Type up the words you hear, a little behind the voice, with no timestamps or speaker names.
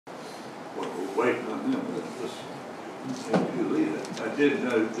waiting on him. I did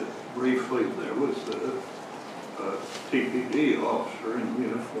note that briefly there was a TPD officer in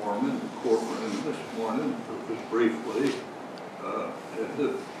uniform in the courtroom this morning. It was briefly had the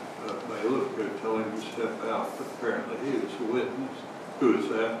bailiff go tell him to step out. Apparently he was a witness. Who is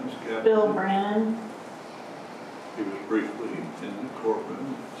that, Ms. Captain? Bill Brannon. He was briefly in the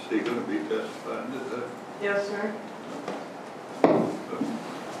courtroom. Is he going to be testifying to that? Yes, sir.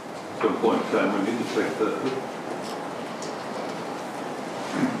 At some point in time we need to take that up.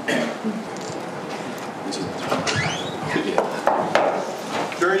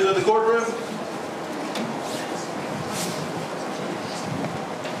 Jury's in the courtroom.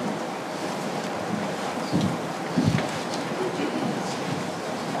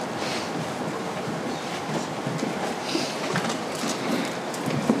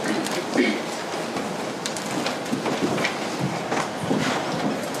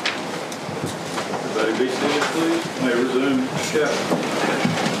 Everybody be seated, please. May resume. Captain.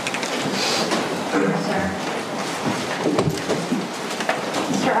 Yes, sir.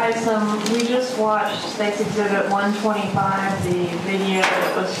 Mr. Isom, we just watched State's Exhibit 125, the video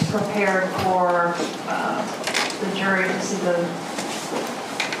that was prepared for the jury to see the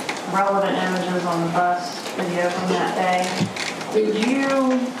relevant images on the bus video from that day. Did you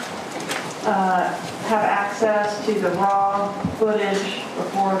have access to the raw footage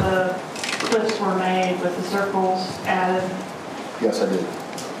before the clips were made with the circles added? Yes, I did.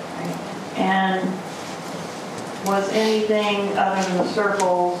 And was anything other than the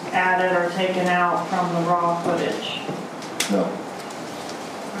circles added or taken out from the raw footage? No. All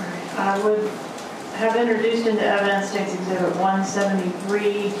right. I would have introduced into evidence State's Exhibit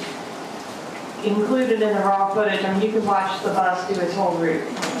 173, included in the raw footage. I mean, you can watch the bus do its whole route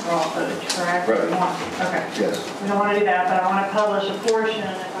in the raw footage, correct? Right. Okay. Yes. We don't want to do that, but I want to publish a portion,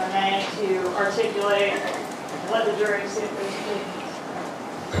 if I may, to articulate and let the jury see if there's any.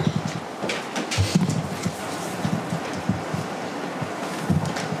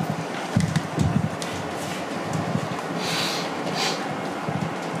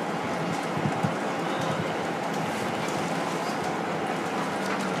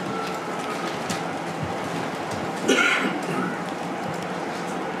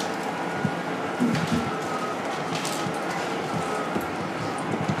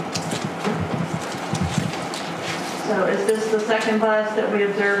 So is this the second bus that we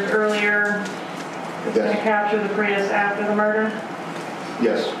observed earlier that's going to capture the Prius after the murder?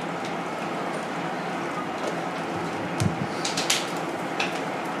 Yes.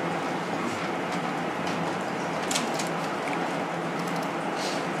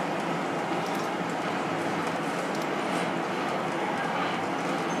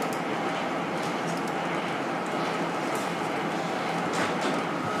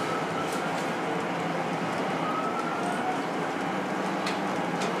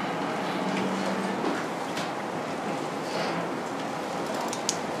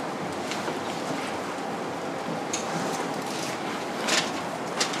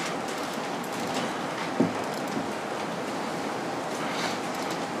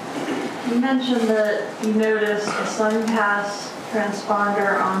 You mentioned that you noticed a sun pass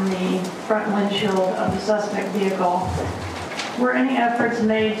transponder on the front windshield of the suspect vehicle. Were any efforts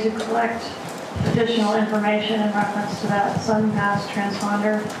made to collect additional information in reference to that sun pass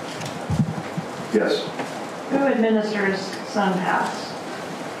transponder? Yes. Who administers sun pass?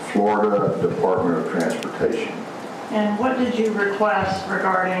 Florida Department of Transportation. And what did you request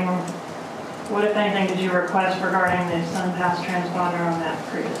regarding, what if anything did you request regarding the sun pass transponder on that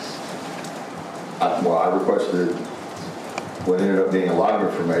Prius? Well, I requested what ended up being a lot of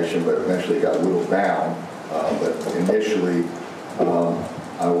information, but eventually got whittled down. But initially,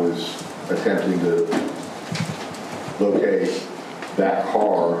 I was attempting to locate that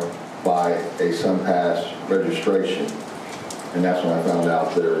car by a SunPass registration, and that's when I found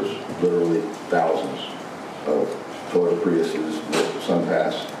out there's literally thousands of Toyota Priuses with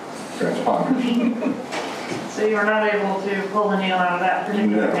SunPass transponders. So you were not able to pull the needle out of that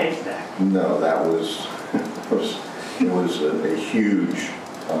particular haystack? No, that was it was a huge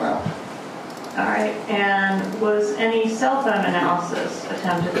amount. All right, and was any cell phone analysis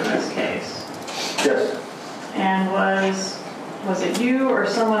attempted in this case? Yes. And was it you or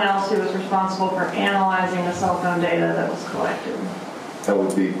someone else who was responsible for analyzing the cell phone data that was collected? That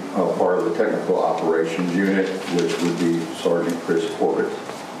would be part of the technical operations unit, which would be Sergeant Chris Corbett.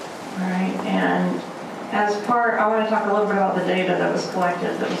 All right, and as part, I want to talk a little bit about the data that was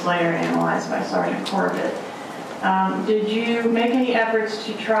collected that was later analyzed by Sergeant Corbett. Did you make any efforts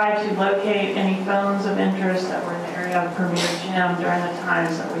to try to locate any phones of interest that were in the area of Premier Gym during the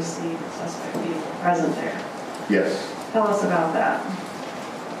times that we see the suspect vehicle present there? Yes. Tell us about that.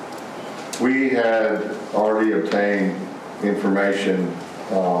 We had already obtained information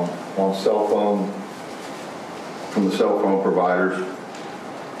on cell phone, from the cell phone providers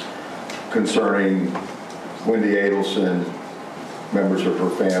concerning Wendy Adelson, members of her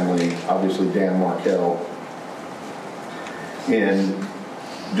family, obviously Dan Markel. In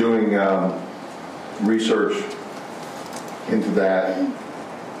doing research into that,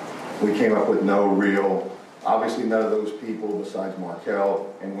 we came up with no real, obviously none of those people besides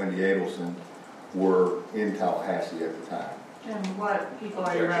Markel and Wendy Adelson were in Tallahassee at the time. And what people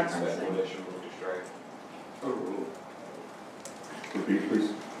are you referencing? Overruled. Repeat,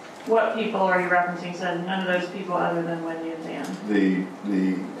 please. What people are you referencing? You said none of those people other than Wendy and Dan.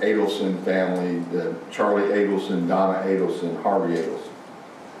 The Adelson family, the Charlie Adelson, Donna Adelson, Harvey Adelson.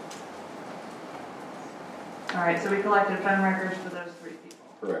 All right, so we collected phone records for those 3 people.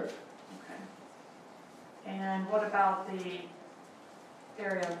 Correct. Okay. And what about the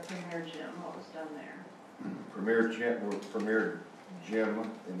area of Premier Gym? What was done there? Premier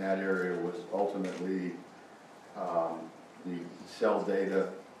Gym in that area was ultimately the cell data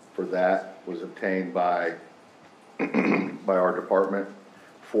for that was obtained by by our department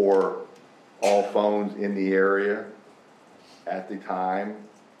for all phones in the area at the time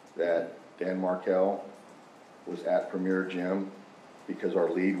that Dan Markel was at Premier Gym, because our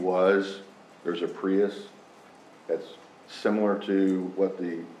lead was there's a Prius that's similar to what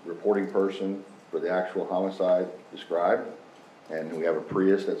the reporting person for the actual homicide described, and we have a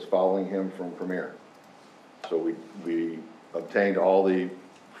Prius that's following him from Premier. So we obtained all the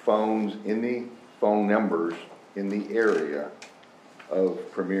phones in the phone numbers in the area of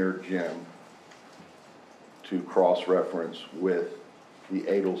Premier Gym to cross-reference with the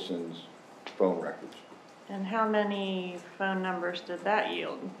Adelson's phone records. And how many phone numbers did that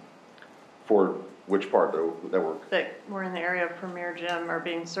yield? For which part, though, that were in the area of Premier Gym or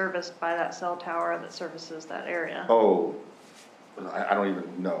being serviced by that cell tower that services that area? Oh, I don't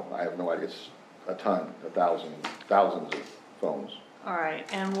even know. I have no idea. It's a ton, thousands of phones. All right,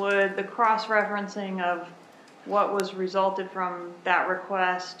 and would the cross-referencing of what was resulted from that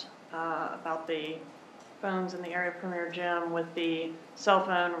request about the phones in the area of Premier Gym with the cell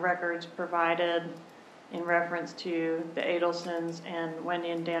phone records provided in reference to the Adelsons and Wendy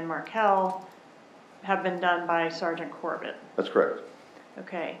and Dan Markel have been done by Sergeant Corbett? That's correct.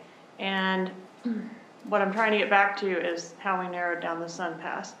 Okay, and what I'm trying to get back to is how we narrowed down the Sun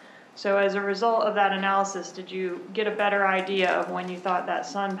Pass. So as a result of that analysis, did you get a better idea of when you thought that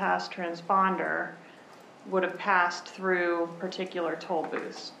Sun Pass transponder would have passed through particular toll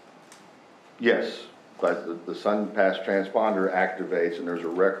booths? Yes, but the Sun Pass transponder activates, and there's a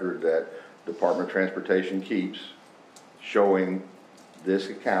record that Department of Transportation keeps showing this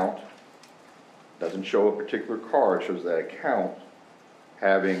account. Doesn't show a particular car, it shows that account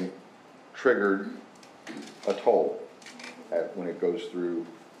having triggered a toll when it goes through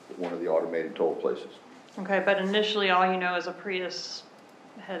one of the automated toll places. Okay, but initially all you know is a Prius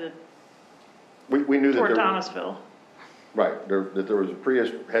headed We knew toward that Thomasville. Right, that there was a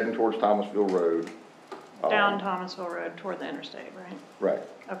Prius heading towards Thomasville Road. Down Thomasville Road toward the interstate, right? Right.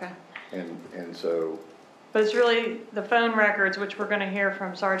 Okay. And so. But it's really the phone records, which we're going to hear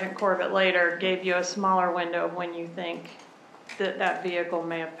from Sergeant Corbett later, gave you a smaller window of when you think that that vehicle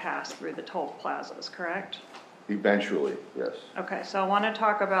may have passed through the toll plazas, correct? Eventually, yes. Okay, so I want to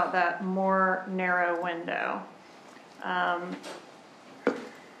talk about that more narrow window.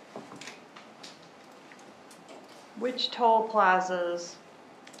 Which toll plazas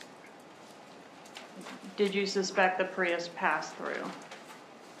did you suspect the Prius passed through?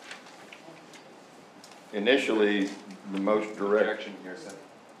 Initially, the most direct. Objection here, sir.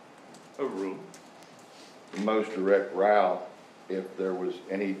 Overruled. The most direct route, if there was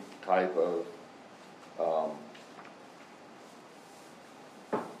any type of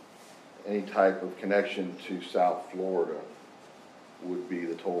connection to South Florida, would be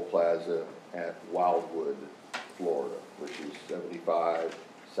the toll plaza at Wildwood, Florida, which is 75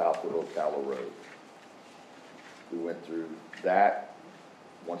 Southwood Ocala Road. We went through that,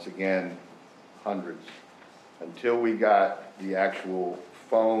 once again, hundreds, until we got the actual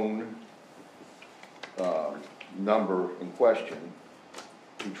phone number in question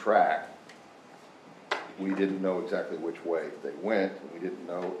to track. We didn't know exactly which way they went, and we didn't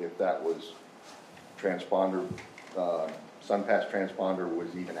know if that was transponder, SunPass transponder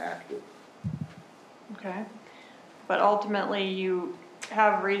was even active. Okay. But ultimately you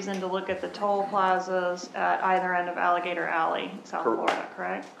have reason to look at the toll plazas at either end of Alligator Alley, South Florida,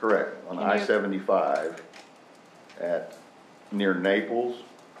 correct? Correct, on Can you- I-75 near Naples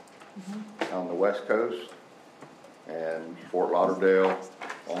on the west coast and Fort Lauderdale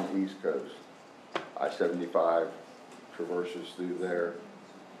on the east coast. I-75 traverses through there,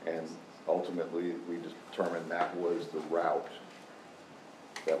 and ultimately we determined that was the route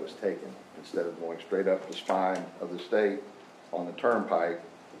that was taken. Instead of going straight up the spine of the state on the turnpike,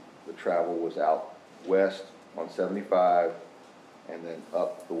 the travel was out west on 75 and then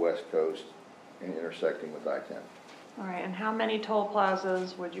up the west coast and intersecting with I-10. All right, and how many toll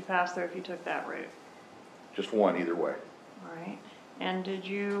plazas would you pass through if you took that route? Just one either way. All right, and did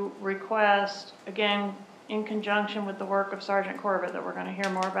you request, again, in conjunction with the work of Sergeant Corbett that we're going to hear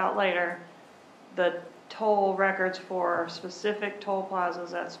more about later, the toll records for specific toll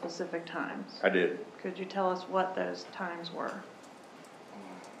plazas at specific times? I did. Could you tell us what those times were?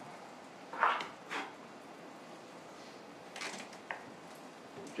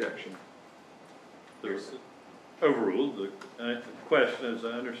 Objection. There's overruled. The question is, I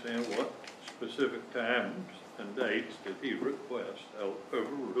understand what specific times and dates did he request? I'll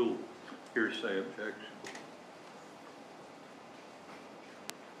overrule hearsay objection.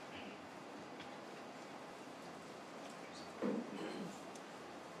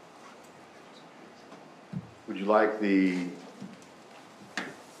 Would you like the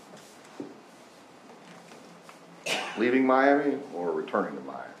leaving Miami or returning to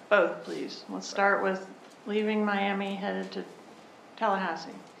Miami? Both, please. Let's start with leaving Miami, headed to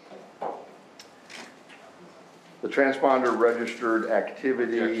Tallahassee. The transponder registered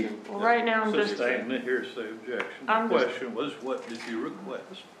activity. Objection. Well, right now I'm just, Sustain the hearsay objection. The I'm just- question was, what did you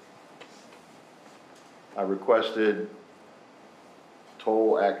request? I requested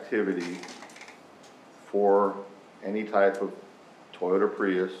toll activity for any type of Toyota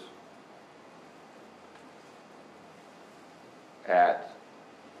Prius at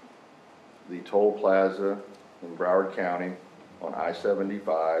the toll plaza in Broward County on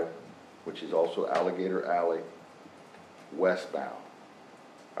I-75, which is also Alligator Alley, westbound.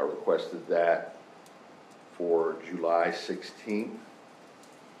 I requested that for July 16th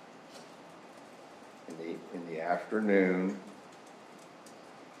in the afternoon.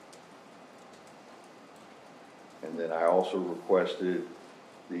 And then I also requested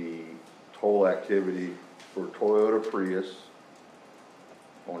the toll activity for Toyota Prius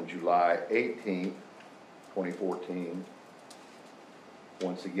on July 18th, 2014.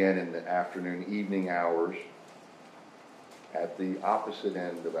 Once again in the afternoon, evening hours at the opposite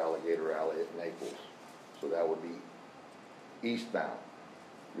end of Alligator Alley at Naples. So that would be eastbound.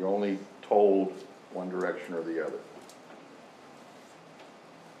 You're only tolled one direction or the other.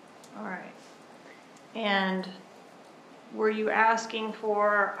 all right. And were you asking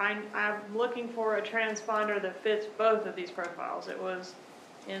for, I'm looking for a transponder that fits both of these profiles. It was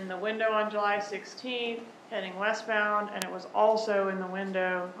in the window on July 16th, heading westbound, and it was also in the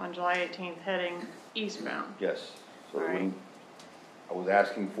window on July 18th, heading eastbound. Yes. So All right. I was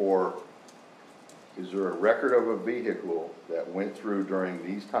asking for, is there a record of a vehicle that went through during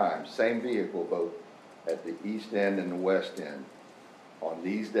these times, same vehicle both at the east end and the west end on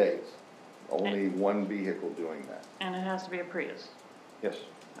these dates? Only one vehicle doing that. And it has to be a Prius. Yes,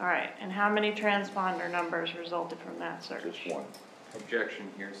 All right, and how many transponder numbers resulted from that search? just one. Objection,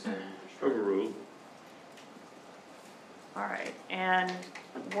 hearsay. Overruled. All right, and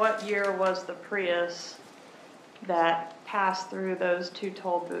what year was the Prius that passed through those two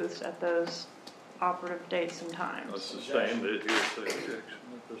toll booths at those operative dates and I times? sustain the hearsay objection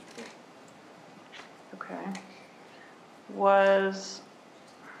at this point. Okay.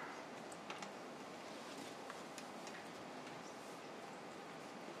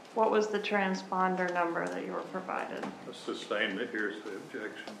 What was the transponder number that you were provided? I sustain the hearsay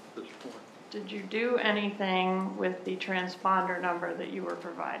objection at this point. Did you do anything with the transponder number that you were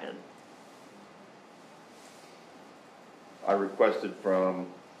provided? I requested from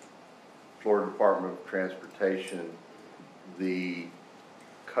Florida Department of Transportation the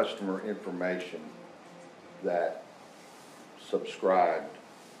customer information that subscribed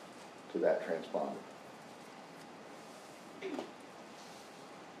to that transponder.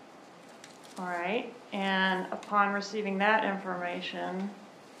 All right, and upon receiving that information,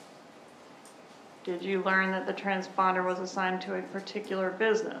 did you learn that the transponder was assigned to a particular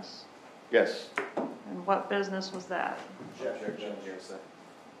business? Yes, And what business was that? Objection, hearsay.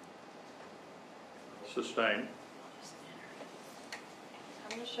 Sustain. I'm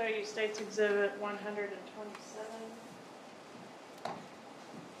going to show you State's Exhibit 127.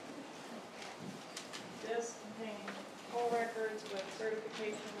 This contains toll records with certification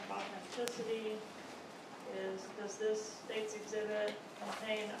certification of authenticity is, does this state's exhibit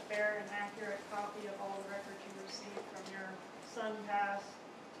contain a fair and accurate copy of all the records you received from your SunPass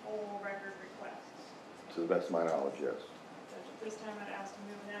toll record requests? To the best of my knowledge, yes. Judge, at this time I'd ask to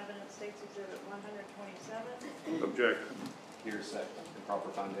move in evidence state's exhibit 127. Objection. Hearsay. Improper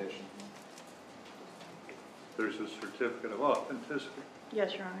foundation. There's a certificate of authenticity.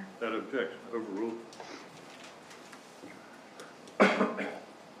 Yes, Your Honor. That objection overruled.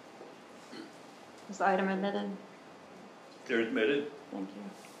 Is the item admitted? They're admitted. Thank you.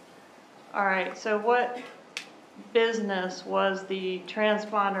 All right, so what business was the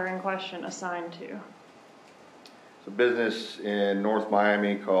transponder in question assigned to? It's a business in North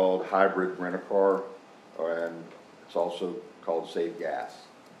Miami called Hybrid Rent-A-Car, and it's also called Save Gas.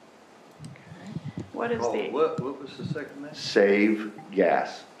 What is Oh, the, what was the second name? Save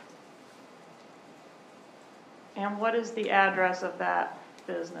Gas. and what is the address of that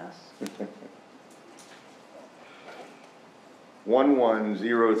business?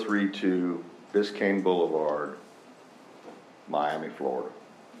 11032 Biscayne Boulevard, Miami, Florida.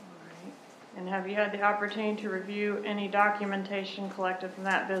 All right. And have you had the opportunity to review any documentation collected from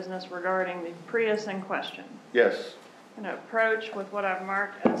that business regarding the Prius in question? Yes. An approach with what I've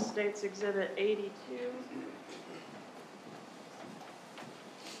marked as State's Exhibit 82.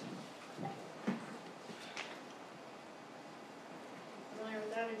 Familiar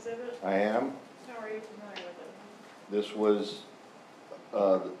with that exhibit? I am. How are you familiar with it?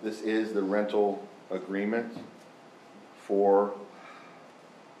 This is the rental agreement for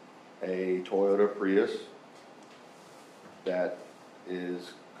a Toyota Prius that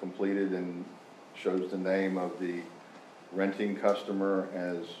is completed and shows the name of the renting customer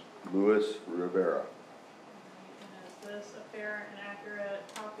as Luis Rivera. And is this a fair and accurate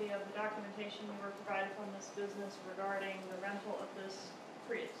copy of the documentation you were provided from this business regarding the rental of this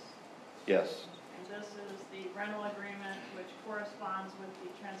Prius? Yes. And this is the rental agreement which corresponds with the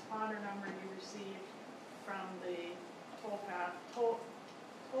transponder number you received from the toll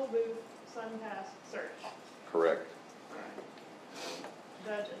booth SunPass search. Correct.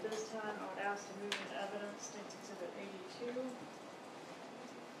 Judge, at this time, I would ask to move into evidence State's Exhibit 82.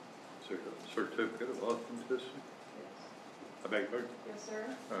 Certificate of authenticity. Yes. I beg your pardon? Yes, sir.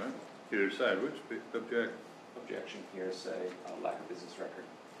 All right. Either side, which object? Objection. Hearsay. Lack of business record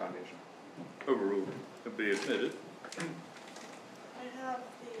foundation. Overruled. To be admitted. I have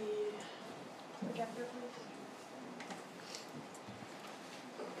the projector, please.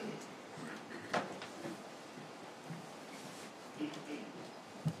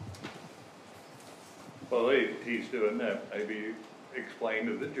 Well, he's doing that. Maybe explain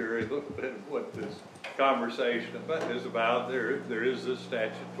to the jury a little bit of what this conversation is about. There is a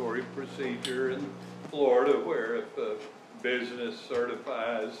statutory procedure in Florida where if a business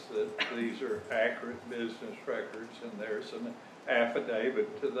certifies that these are accurate business records and there's an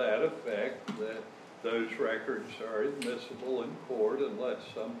affidavit to that effect that those records are admissible in court unless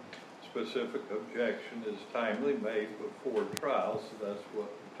some specific objection is timely made before trial. So that's what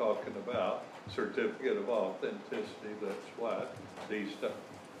we're talking about. Certificate of authenticity. That's why these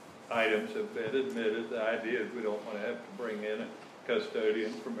items have been admitted. The idea is we don't want to have to bring in a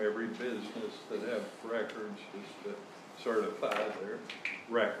custodian from every business that have records just to certify their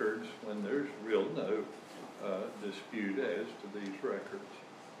records when there's no dispute as to these records.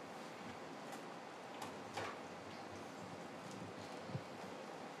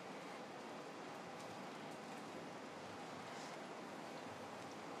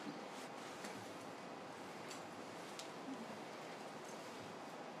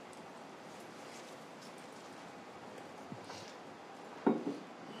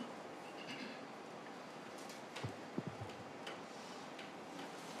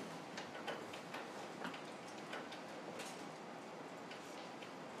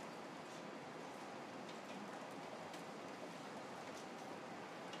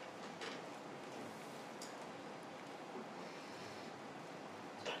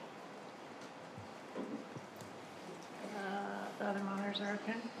 The other monitors are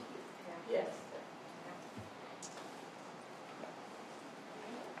okay? Yes.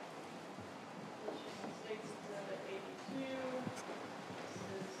 State's Exhibit 82. This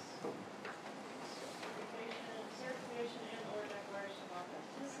is certification and or declaration of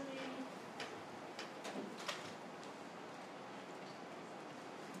authenticity.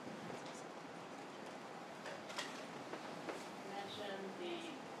 Mention the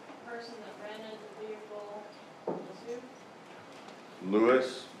person that rented the vehicle was who?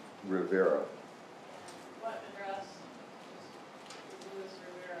 Luis Rivera. And what address does Luis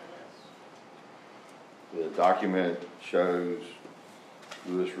Rivera list? The document shows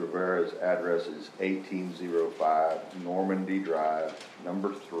Luis Rivera's address is 1805 Normandy Drive,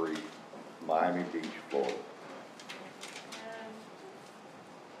 number 3, Miami Beach, Florida. And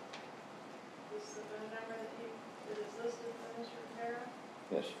this is the phone number that is listed for Mr. Rivera?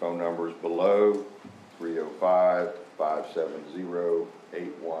 Yes, phone number is below, 305-570-8153. And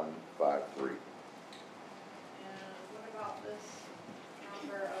what about this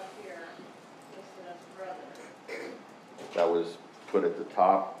number up here, listed as brother? That was put at the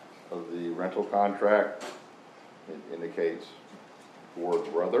top of the rental contract. It indicates the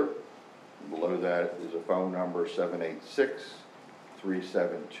word brother. Below that is a phone number, 786-372-5986. And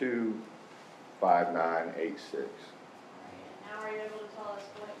now are you able to tell us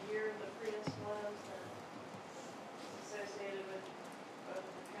what year the Prius was that is associated with both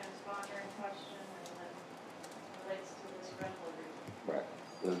the transponder in question and then relates to this rental agreement? Right.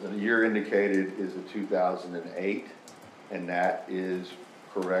 The year indicated is a 2008, and that is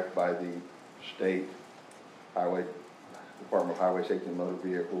correct by the state highway, Department of Highway Safety and Motor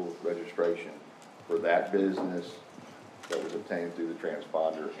Vehicle registration for that business that was obtained through the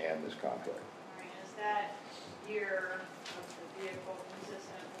transponder and this contract. All right, is that year of the vehicle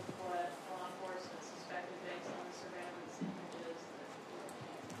consistent with what law enforcement suspected based on the surveillance images that were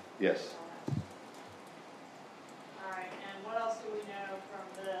obtained? Yes. All right, and what else do we know from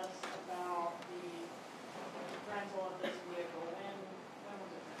this about the rental of this vehicle? When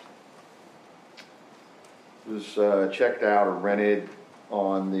was it rented? It was checked out or rented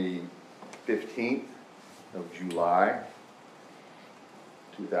on the 15th of July,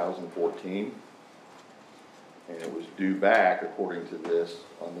 2014. And it was due back, according to this,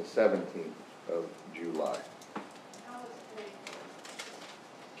 on the 17th of July. How was it paid for?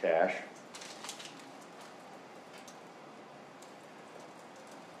 Cash.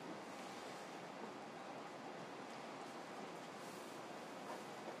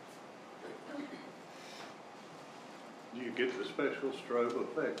 Do you get the special strobe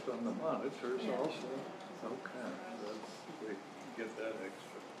effect on the monitors also? Okay, we get that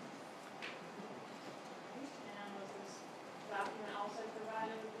extra. And was this document also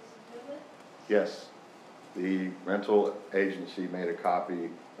provided with this exhibit? Yes. The rental agency made a copy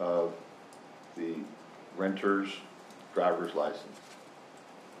of the renter's driver's license.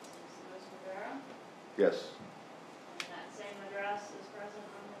 Ms. Rivera? Yes, And that same address is present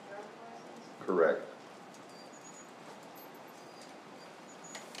on the driver's license? correct.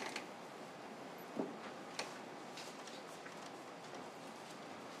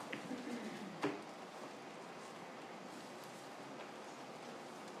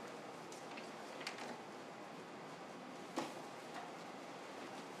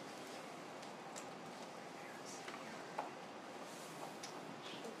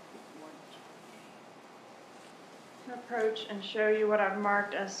 Approach and show you what I've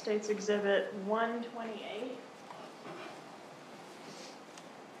marked as State's Exhibit 128.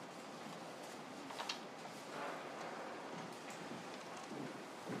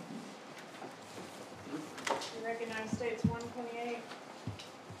 You recognize State's 128?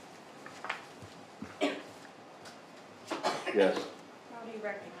 Yes. How do you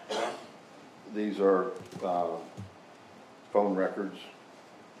recognize it? These are phone records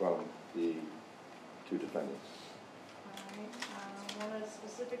from the two defendants. All right. I want to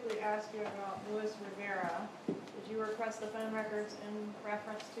specifically ask you about Luis Rivera. Did you request the phone records in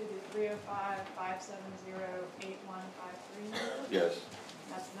reference to the 305-570-8153 number? Yes,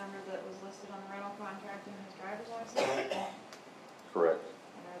 That's the number that was listed on the rental contract in his driver's license? correct.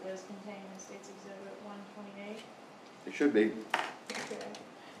 And are those contained in State's Exhibit 128? It should be. Okay.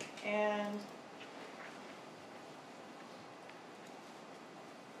 And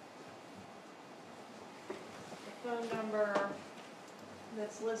the phone number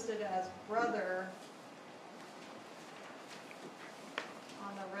that's listed as brother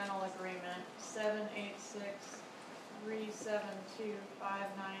on the rental agreement,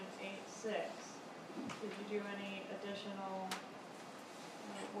 786-372-5986. Did you do any additional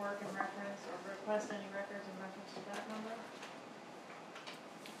work in reference or request any records in reference to that number?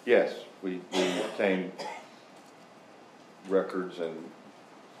 Yes, we obtained records and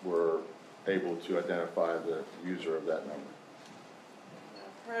were able to identify the user of that number. The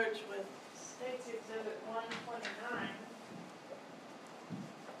approach with State's Exhibit 129.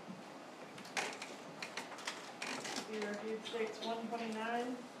 You reviewed State's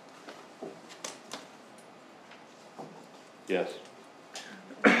 129. Yes,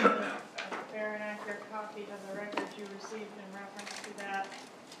 A fair and accurate copy of the records you received in reference to that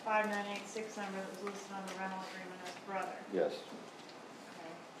 5986 number that was listed on the rental agreement as brother. yes,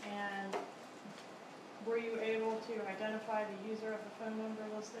 Okay. And were you able to to identify the user of the phone number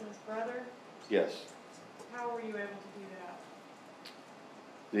listed as brother? Yes. How were you able to do that?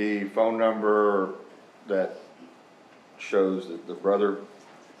 The phone number that shows that the brother,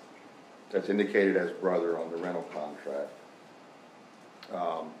 that's indicated as brother on the rental contract,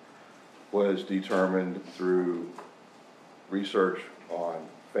 was determined through research on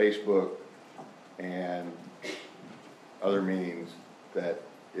Facebook and other means that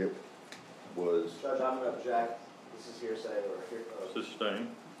it was. Judge, I'm going to object. This is hearsay or Sustained.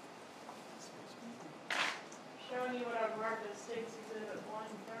 Showing you what I've marked as State's Exhibit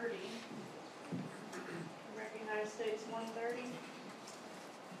 130. Recognize State's 130?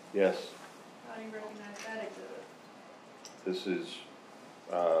 Yes, How do you recognize that exhibit? this is,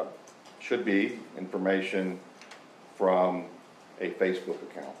 should be information from a Facebook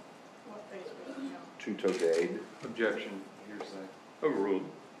account. What Facebook account? Tuto Dade. Objection, hearsay. Overruled.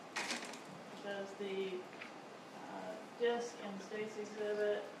 Does the disc in State's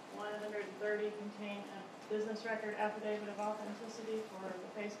Exhibit 130 contain a business record affidavit of authenticity for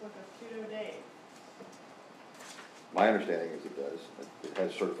the Facebook of Tuto Dade? My understanding is it does. It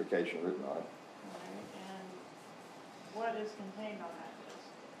has certification written on it. Right, and what is contained on that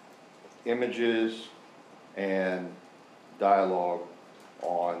disc? Images and dialogue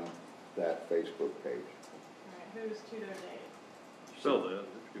on that Facebook page. All right, who's Tuto Dade? Spell that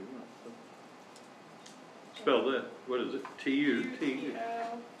if you want. Spell that. What is it? T-U-T?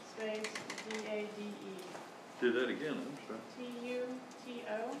 T-U-T-O space D-A-D-E. Do that again, I'm sorry.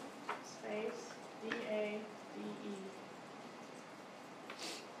 T-U-T-O space D-A-D-E.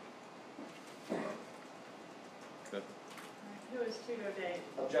 Okay. Who is Tuto Dade?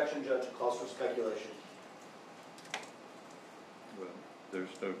 objection, Judge, calls for speculation. Well, there's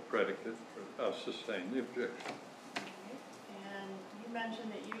no predicate for us sustaining the objection. And you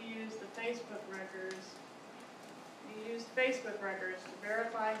mentioned that you used the Facebook records. You used Facebook records to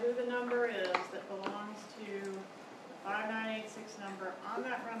verify who the number is that belongs to the 5986 number on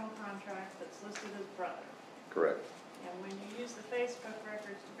that rental contract that's listed as brother. Correct. And when you used the Facebook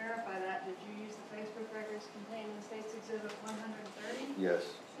records to verify that, did you use the Facebook records contained in State's Exhibit 130?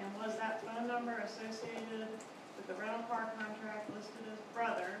 Yes. And was that phone number associated with the rental car contract listed as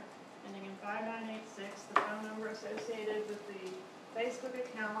brother, ending in 5986, the phone number associated with the Facebook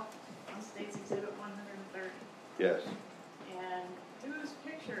account on State's Exhibit 130? Yes. And who's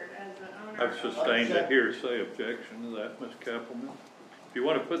pictured as the owner? I've of- sustained a hearsay objection to that, Ms. Kappelman. If you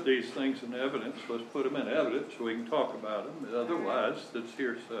want to put these things in evidence, let's put them in evidence so we can talk about them. Otherwise, it's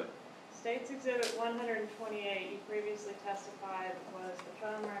hearsay. State's Exhibit 128, you previously testified, was the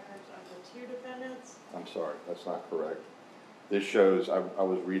phone records of the two defendants. I'm sorry, that's not correct. This shows, I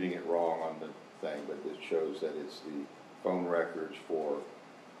was reading it wrong on the thing, but it shows that it's the phone records for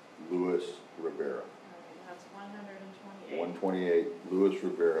Louis Rivera. Okay, that's 128. 128 Louis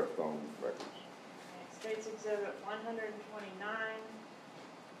Rivera phone records. Okay, State's Exhibit 129.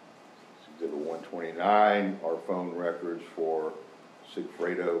 Exhibit 129 are phone records for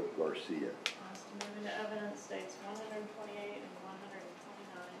Sigfredo Garcia. Wants to move into evidence, States 128 and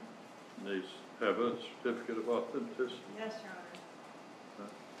 129. These have a certificate of authenticity. Yes, Your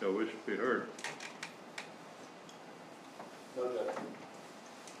Honor. I wish to be heard. No, Judge.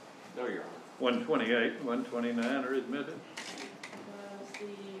 No, Your Honor. 128 and 129 are admitted. Does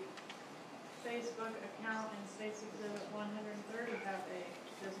the Facebook account in State's Exhibit 130 have a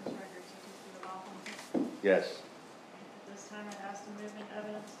business record certificate of authenticity? Yes. At this time, I'd ask to move into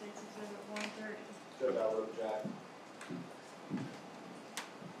evidence, State's Exhibit 130. Judge, I will object.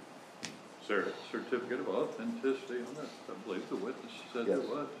 Is there a certificate of authenticity on that? I believe the witness said there Yes.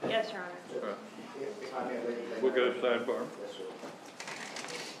 was. Yes, Your Honor. All right. If I may make We'll go sidebar. Yes, sir.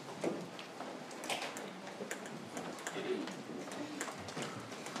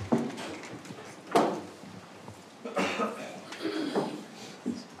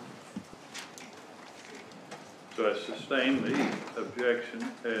 So I sustain the objection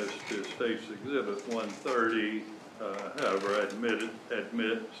as to State's Exhibit 130. However, I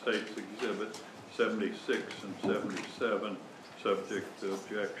admit State's Exhibit 76 and 77, subject to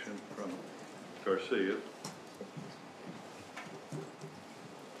objection from Garcia. Is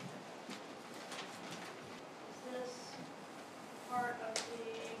this part of the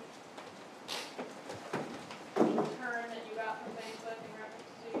return that you got from Facebook in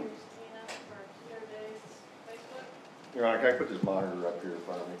reference to your subpoena for Tuto Dade's Facebook? Your Honor, can I put this monitor up here in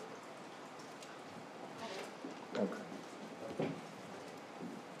front of me? Okay.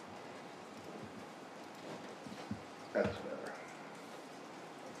 That's better.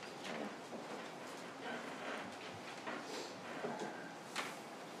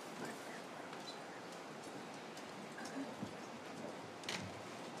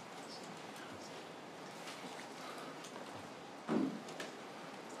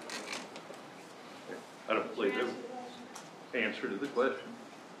 answer to the question.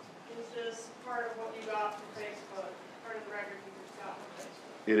 Is this part of what you got from Facebook, part of the record you just got from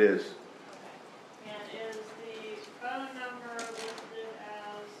Facebook? It is. Okay. And is the phone number listed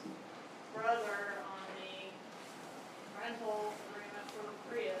as brother on the rental agreement for the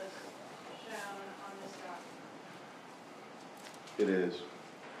Prius shown on this document? It is.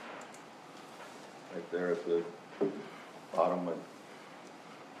 Right there at the bottom, and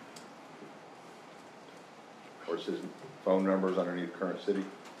of course his phone number is underneath current city.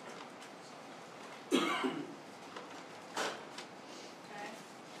 Okay.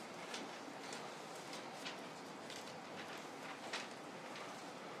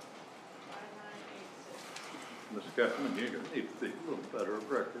 5986. Ms. Guttman, you're going to need to be a little better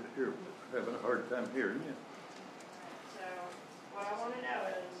of record here. We're having a hard time hearing you. So what I want to know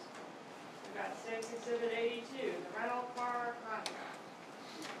is, we've got State's Exhibit 82, the rental car contract.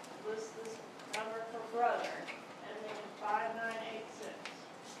 List this number for brother, ending in 5986.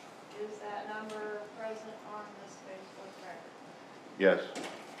 Is that number present on this Facebook record? Yes.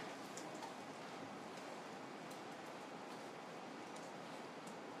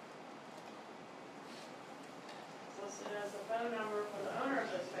 It's listed as the phone number for the owner of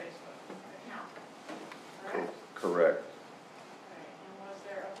this Facebook account, correct? Correct. Okay, and was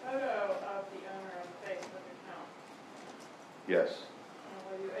there a photo of the owner of the Facebook account? Yes. And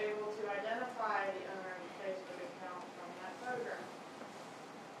were you able to identify the owner of the Facebook account from that photograph?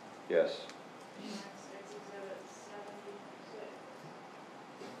 Yes. United States Exhibit 76.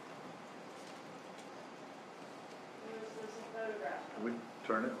 Who is this a photograph of? We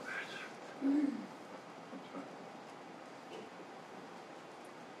turn it. Who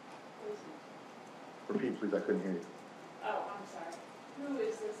is it? Repeat, please. I couldn't hear you. Oh, I'm sorry. Who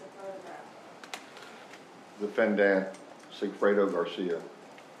is this a photograph of? Defendant Sigfredo Garcia.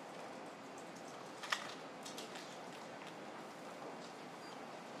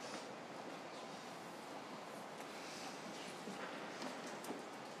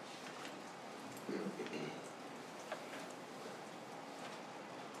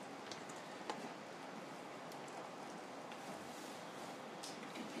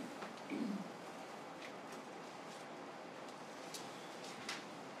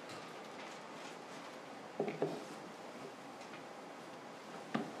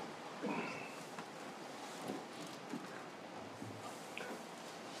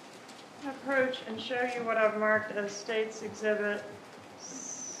 Approach and show you what I've marked as State's Exhibit.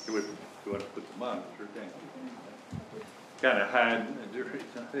 You want to put the monitor down? Kind of hiding it during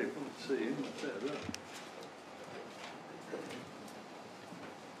time. Let's see. What's that up?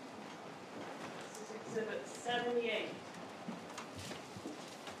 This is Exhibit 78.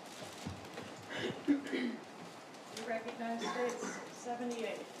 You recognize State's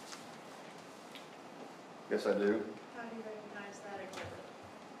 78? Yes, I do. How do you recognize that exhibit?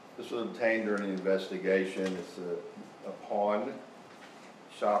 This was obtained during the investigation. It's a pawn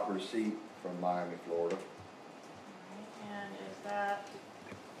shop receipt from Miami, Florida. And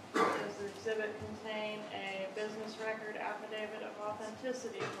does the exhibit contain a business record affidavit of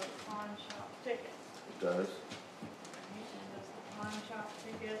authenticity for the pawn shop ticket? It does. And does the pawn shop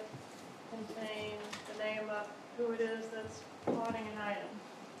ticket contain the name of who it is that's pawning an item?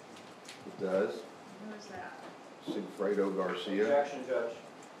 It does. Who is that? Sigfredo Garcia. Objection, Judge.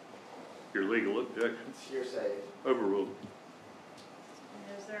 Your legal objection? It's hearsay. Overruled. And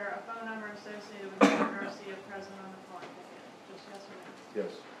is there a phone number associated with Mr. Garcia present on the pawn ticket? Just yes or no?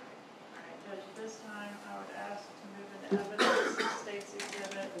 Yes. All right, Judge, at this time, I would ask to move into evidence State's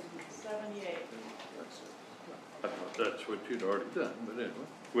Exhibit 78. I thought that's what you'd already done, but anyway,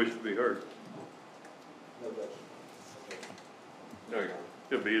 wish to be heard. No objection. There you go.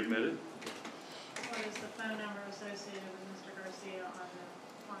 It'll be admitted. What is the phone number associated with Mr. Garcia on the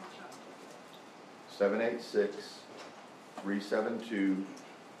pawn shop ticket? 786-372-5986.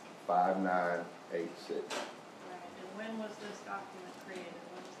 Right, and when was this document created?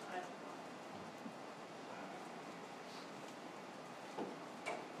 When was the item bought?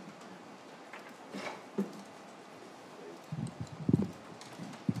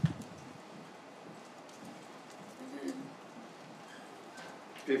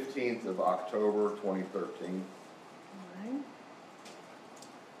 15th of October, 2013. All right.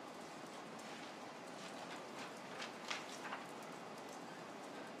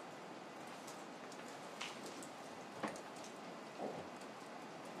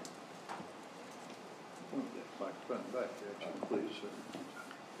 Microphone back there, please.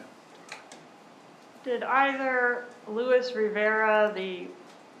 Did either Luis Rivera, the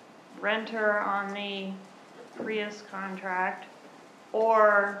renter on the Prius contract,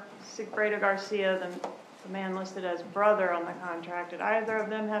 or Sigfredo Garcia, the the man listed as brother on the contract. Did either of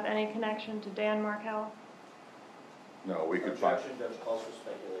them have any connection to Dan Markel? No, we could find, Objection, Judge, calls for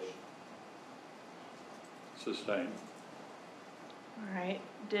speculation. Sustained. All right.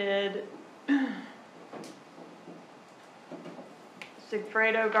 Did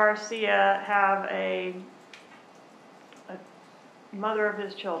Sigfredo Garcia have a mother of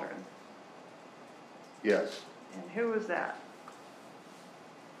his children? yes, And who was that?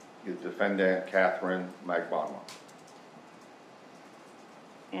 the defendant, Catherine Magbanwa.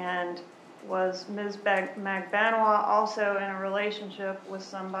 And was Ms. Magbanwa also in a relationship with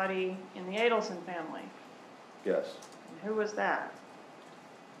somebody in the Adelson family? Yes. And who was that?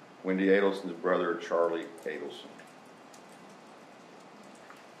 Wendy Adelson's brother, Charlie Adelson.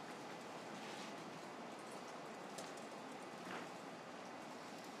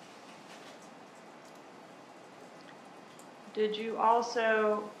 Did you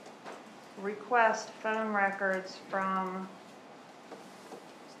also request phone records from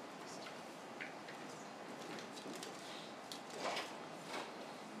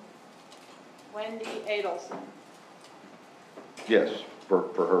Wendy Adelson? Yes, for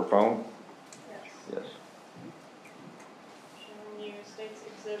her phone? Yes. Yes. Showing you State's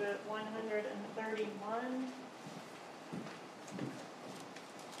Exhibit 131.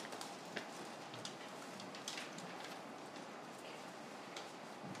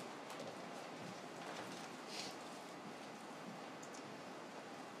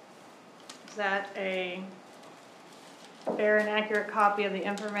 Is that a fair and accurate copy of the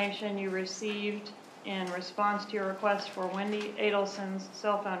information you received in response to your request for Wendy Adelson's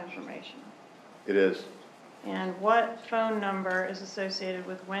cell phone information? It is. And what phone number is associated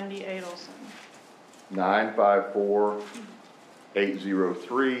with Wendy Adelson?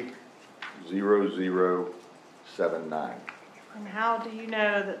 954-803-0079. And how do you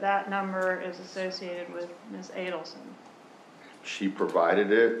know that that number is associated with Ms. Adelson? She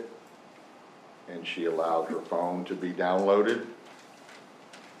provided it, and she allowed her phone to be downloaded.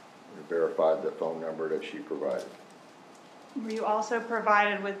 We verified the phone number that she provided. Were you also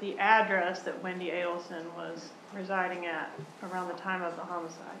provided with the address that Wendy Adelson was residing at around the time of the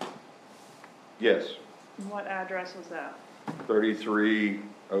homicide? Yes, And what address was that?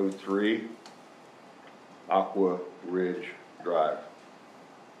 3303 Aqua Ridge Drive.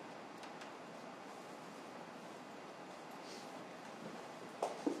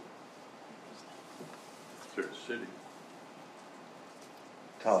 Certain city.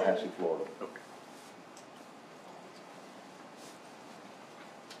 Tallahassee, Florida. Okay.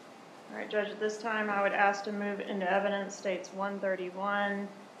 All right, Judge, at this time I would ask to move into evidence States 131,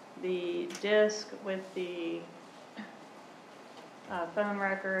 the disc with the phone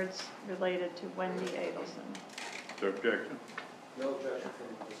records related to Wendy Adelson. Is there objection? No objection from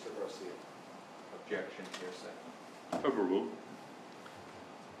Mr. Garcia. Objection, hearsay. Overruled. All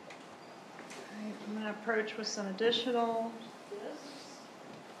right, I'm going to approach with some additional discs.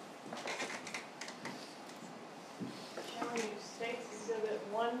 Showing you States Exhibit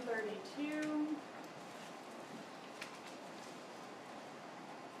 132.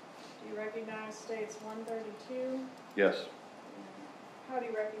 Do you recognize States 132? Yes. How do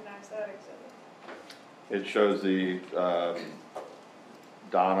you recognize that exhibit? It shows the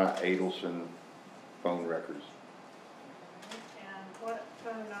Donna Adelson phone records. And what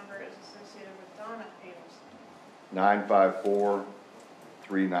phone number is associated with Donna Adelson?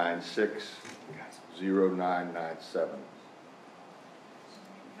 954-396-0997.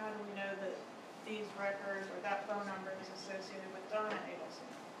 How do we know that these records or that phone number is associated with Donna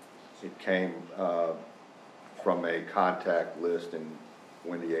Adelson? It came from a contact list in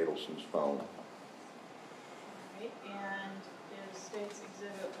Wendy Adelson's phone. All right, and is States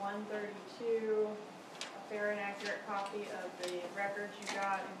Exhibit 132 a fair and accurate copy of the records you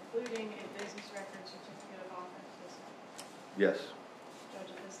got, including a business record certificate of authenticity? Yes. Judge,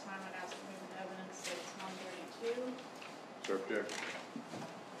 at this time I'd ask to move into evidence States 132. Is there objection?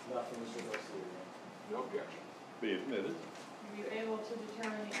 Not from Mr. Garcia. No objection. Be admitted. Were you able to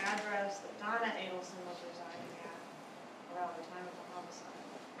determine the address that Donna Adelson was residing at around the time of the homicide?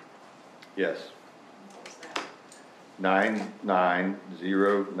 Yes. And what was that?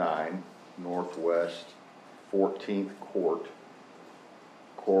 9909 Northwest 14th Court,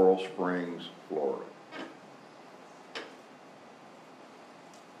 Coral Springs, Florida.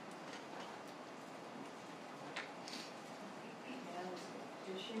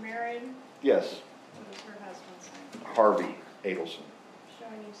 And is she married? Yes. What is her husband's name? Harvey Adelson.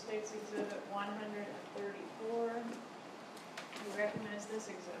 Showing you States Exhibit 134. Do you recognize this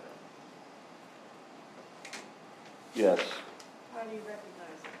exhibit? Yes. How do you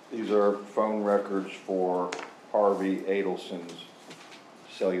recognize it? These are phone records for Harvey Adelson's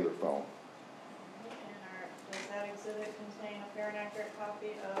cellular phone. Does that exhibit contain a fair and accurate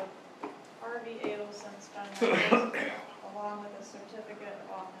copy of Harvey Adelson's phone numbers along with a certificate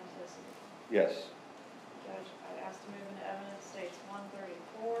of authenticity? Yes. Judge, I'd ask to move into evidence states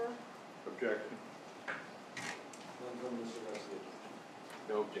 134. Objection. None from Mr. Garcia.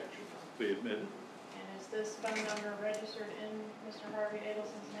 No objection. Be admitted. And is this phone number registered in Mr. Harvey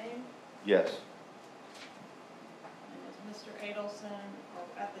Adelson's name? Yes. And is Mr. Adelson, or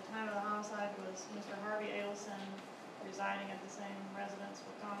at the time of the homicide, was Mr. Harvey Adelson residing at the same residence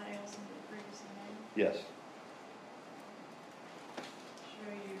with Donna Adelson that you previously named? Yes.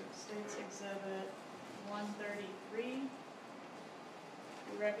 Show you State's Exhibit 133.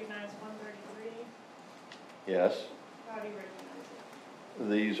 You recognize 133? Yes. How do you recognize it?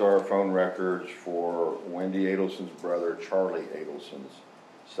 These are phone records for Wendy Adelson's brother, Charlie Adelson's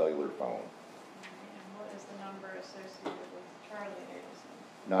cellular phone. And what is the number associated with Charlie Adelson?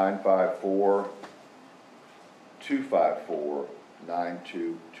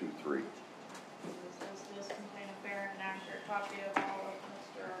 954-254-9223. Does this contain a fair and accurate copy of all of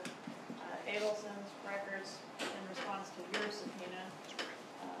Mr. Adelson's records in response to your subpoena,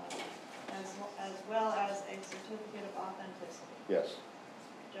 as well as a certificate of authenticity? Yes.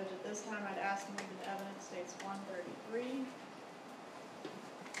 Judge, at this time, I'd ask to move into evidence states 133.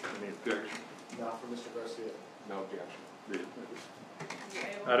 Any objection? Not from Mr. Garcia. No objection. Be admitted. You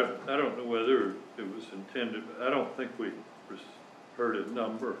able I don't know whether it was intended, but I don't think we heard a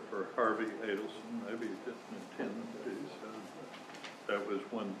number for Harvey Adelson. Maybe it didn't intend to, so that was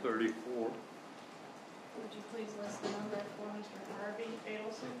 134. Would you please list the number for Mr. Harvey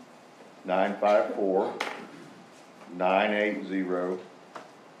Adelson?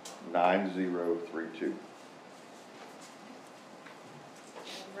 954-980-9032. In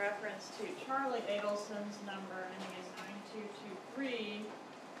reference to Charlie Adelson's number ending in 9223,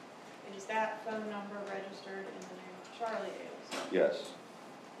 is that phone number registered in the name of Charlie Adelson? Yes.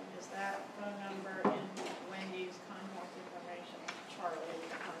 And is that phone number in Wendy's contact information, Charlie,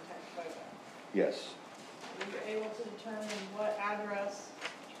 the contact photo? Yes. Were you able to determine what address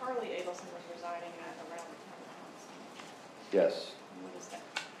Charlie Adelson was residing at around the time of the homicide? Yes. And what is that?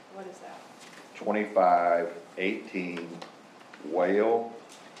 What is that? 2518 Whale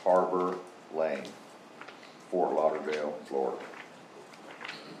Harbor Lane, Fort Lauderdale, Florida.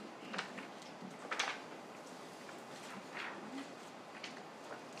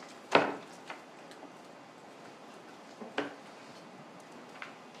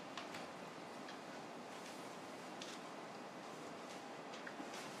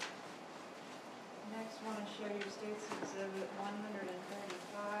 Next, I want to show you State's Exhibit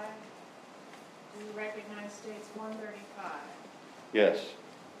 135. Do you recognize State's 135? Yes.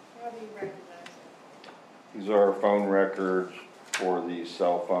 How do you recognize it? These are phone records for the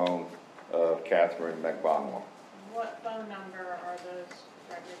cell phone of Catherine McBonwell. And what phone number are those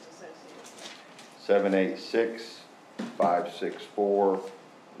records associated with?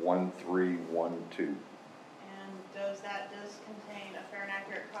 786-564-1312. And does that disc contain a fair and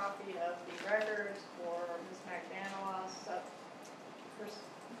accurate copy of the records for Ms. McDaniel's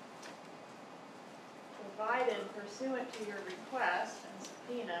provided pursuant to your request and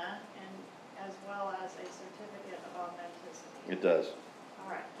subpoena, and as well as a certificate of authenticity? It does. All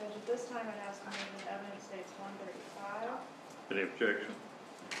right, Judge, at this time, I'd ask to move into evidence states 135. Any objection?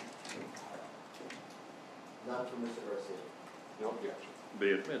 None from Mr. Garcia. No objection.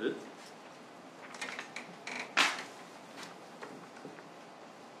 Be admitted.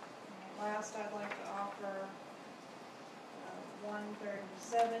 Last, I'd like to offer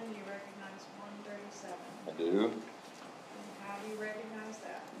 137. Do you recognize 137? I do. And how do you recognize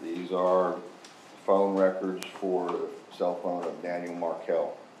that? These are phone records for the cell phone of Daniel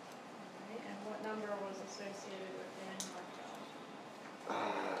Markel. Okay, and what number was associated with Daniel Markel?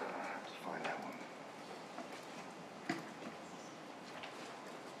 Let's find that one.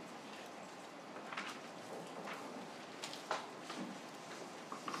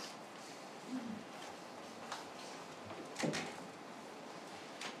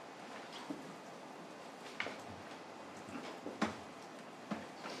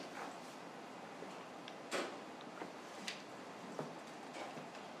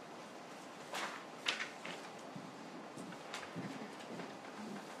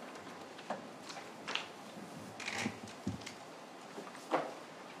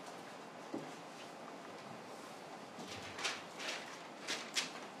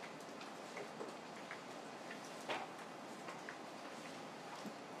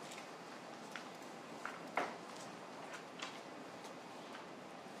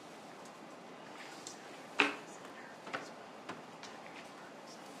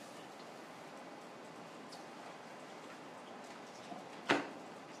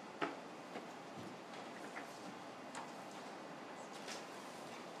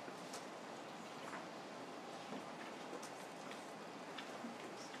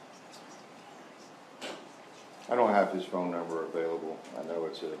 I don't have his phone number available. I know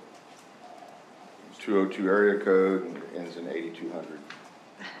it's a 202 area code and ends in 8200.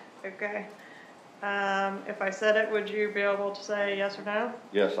 Okay. If I said it, would you be able to say yes or no?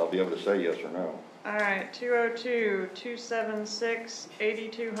 Yes, I'll be able to say yes or no. All right,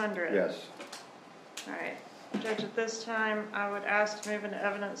 202-276-8200. Yes. All right. Judge, at this time, I would ask to move into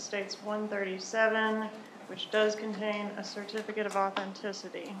evidence states 137, which does contain a certificate of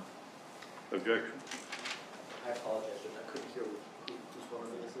authenticity. Objection. I apologize, Judge, I couldn't hear whose phone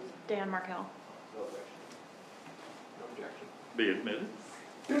number this is. Dan Markel. No objection. No objection. Be admitted.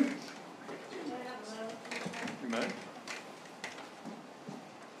 You may.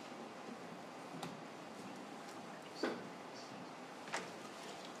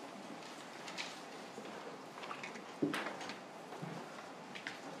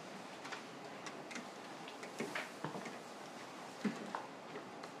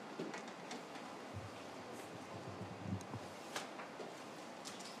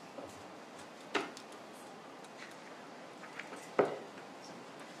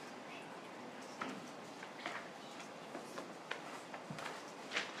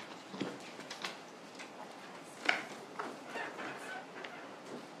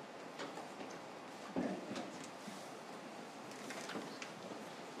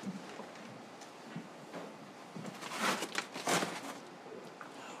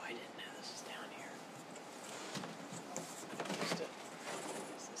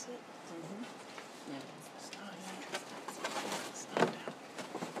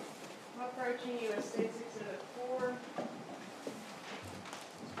 Approaching you as State's Exhibit 4.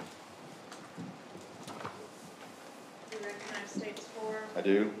 Do you recognize States 4? I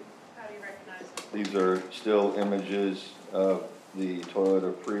do. How do you recognize them? These are still images of the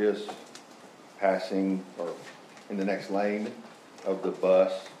Toyota Prius passing or in the next lane of the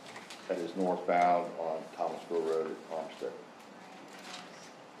bus that is northbound on Thomasville Road at Armstead.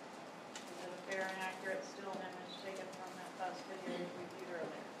 Is it a fair and accurate still image taken from that bus video we viewed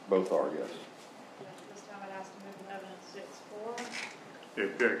earlier? Both are, yes. Judge, this time I'd ask to move in evidence states 4.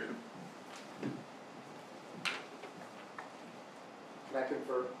 Objection. Can I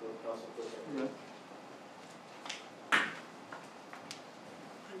confer with counsel for a second? Yeah.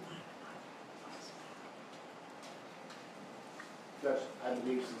 Judge, I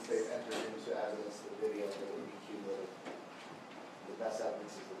believe since they've entered into evidence the video that would be cumulative, the best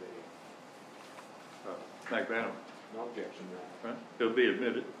evidence is the video. McManus. No objection, Your Honor. Right? He'll be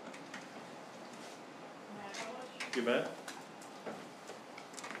admitted. May I publish? You may.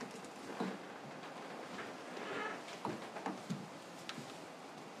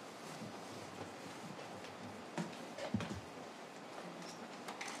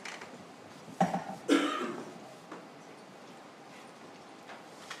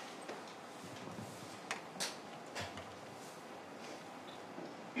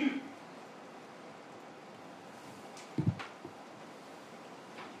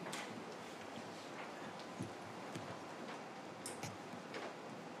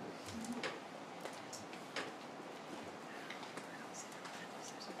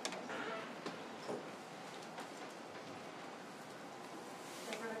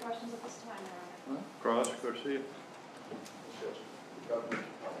 No further questions at this time, Your Honor. Cross, Garcia. Judge, the government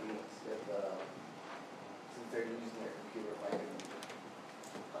needs if, since they're using their computer, if I can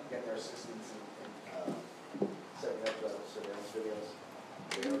get their assistance in setting up the surveillance videos.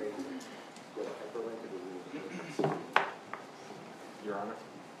 They already get a hyperlink to the Your Honor.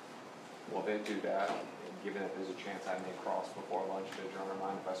 Well, they do that, and given that there's a chance I may cross before lunch, does Your Honor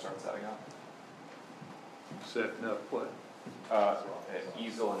mind if I start setting up? Setting up what? An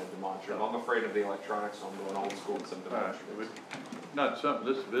easel and a demonstrative. I'm afraid of the electronics, so I'm going old school with some demonstratives. Not something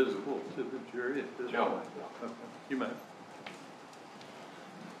that's visible to the jury at this No, point. no. Okay. You may.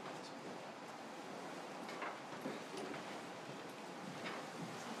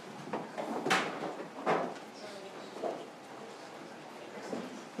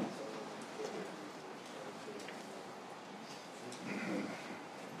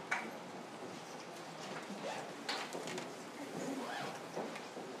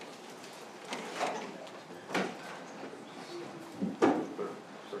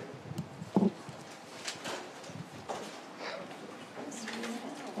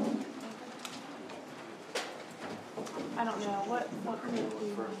 I don't know, what can we do?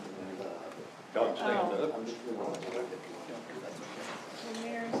 Don't stand up. The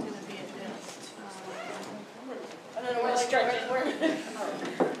mayor's gonna be at this.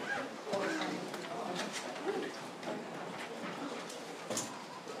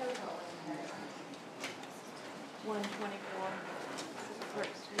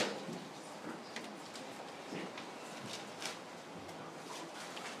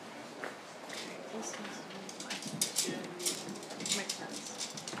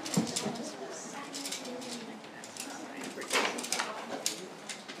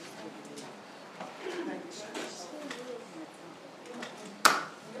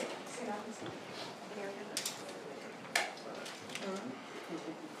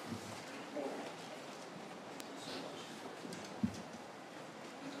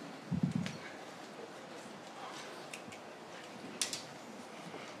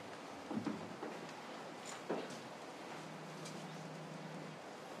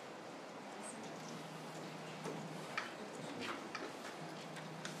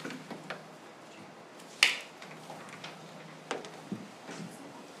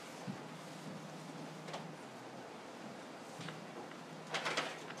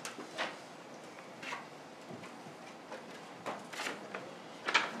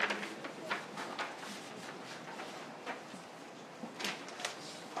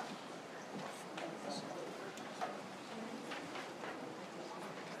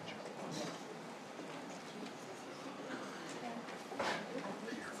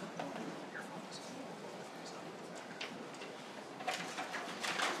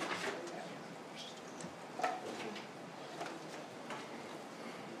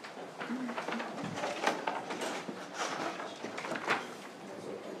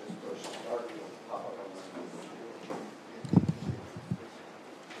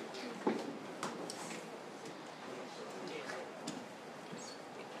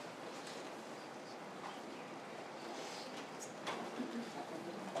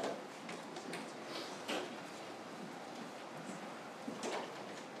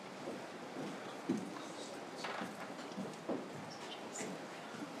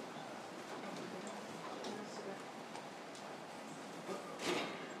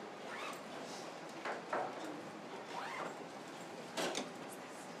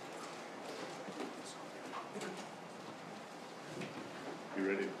 You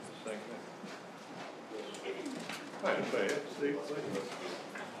ready for the second? Right, Steve, please.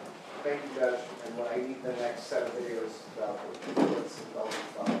 Thank you, Judge, and when I need the next set of videos, let's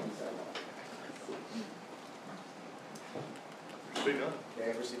Proceed on. May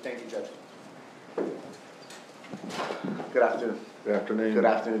I proceed? Thank you, Judge. Good afternoon. Good afternoon. Good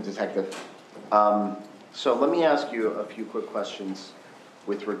afternoon, Detective. So let me ask you a few quick questions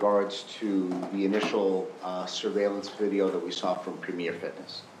with regards to the initial surveillance video that we saw from Premier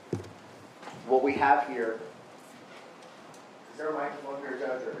Fitness. What we have here, is there a microphone here,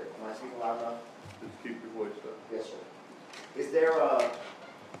 Judge, or am I speaking loud enough? Just keep your voice up. Yes, sir. Is there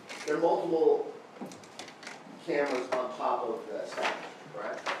there are multiple cameras on top of the establishment,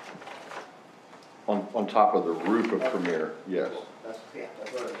 correct? On top of the roof of Premier, yes. That's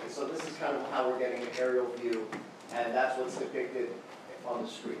what it is. So this is kind of how we're getting an aerial view, and that's what's depicted on the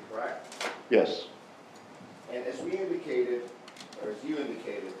screen, correct? Yes. And as we indicated, or as you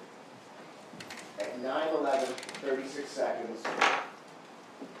indicated, at 9:11, 36 seconds, let me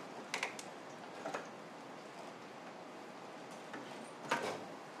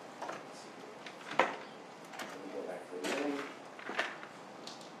go back for a minute.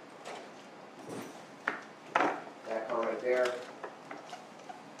 That car right there,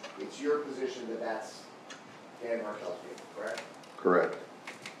 it's your position that that's Dan Markel's vehicle, correct? Correct.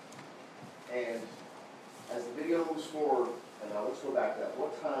 And as the video moves forward, and now let's go back to that,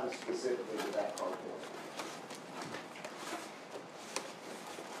 what time specifically did that car pull?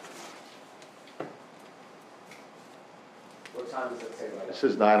 What time does it say right It now?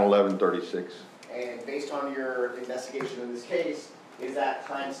 says 9/11/36. And based on your investigation in this case, is that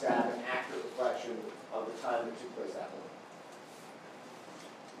timestamp an accurate reflection of the time that took place that morning?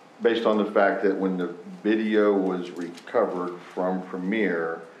 Based on the fact that when the video was recovered from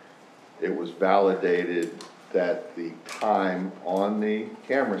Premier, it was validated that the time on the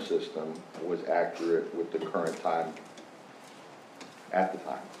camera system was accurate with the current time at the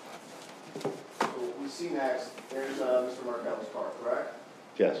time. So what we see next, there's Mr. Markel's car, correct?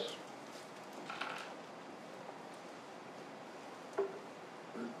 Yes. And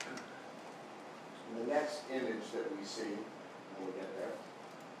the next image that we see, when we get there,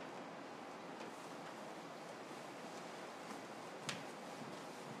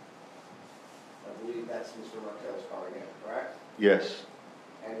 I believe that's Mr. Markel's car again, correct? Yes.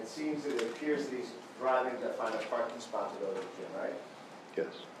 And it seems that it appears that he's driving to find a parking spot to go to the gym, right?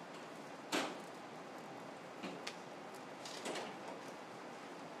 Yes.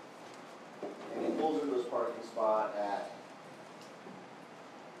 And he pulls into his parking spot at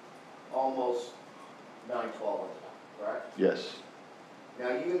almost 9:12, correct? Yes. Now,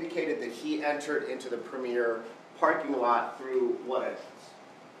 you indicated that he entered into the Premier parking lot through what entrance?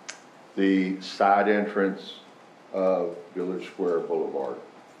 The side entrance of Village Square Boulevard.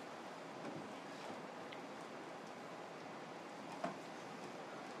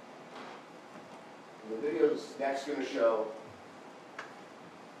 The video's next going to show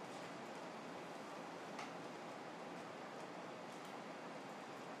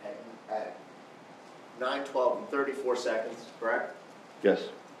at 9:12 and 34 seconds, correct? Yes.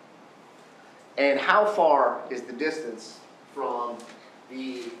 And how far is the distance from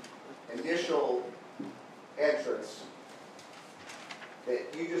the initial entrance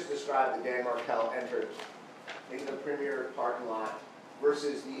that you just described that Dan Markel entered into the Premier parking lot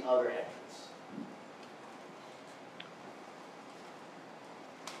versus the other entrance?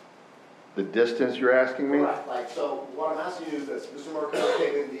 The distance you're asking me? Correct. Like, so what I'm asking you is this: Mr. Markel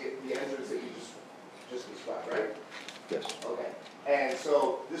came in the entrance that you just described, right? Yes. Okay. And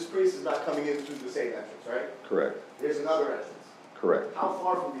so this priest is not coming in through the same entrance, right? Correct. There's another entrance. Correct. How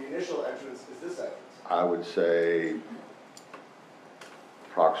far from the initial entrance is this entrance? I would say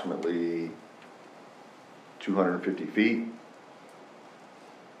approximately 250 feet.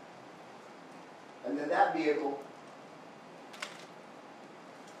 And then that vehicle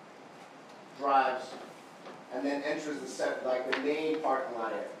drives and then enters the main parking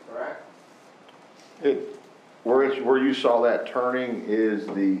lot area, correct? Where you saw that turning is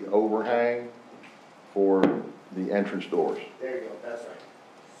the overhang for the entrance doors. There you go, that's right.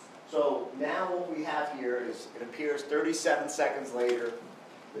 So now what we have here is, it appears 37 seconds later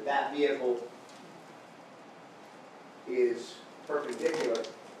that that vehicle is perpendicular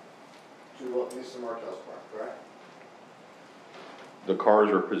to what Mr. Markel's car, correct? The cars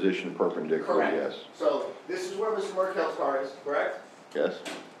are positioned perpendicular, yes. So this is where Mr. Markel's car is, correct? Yes,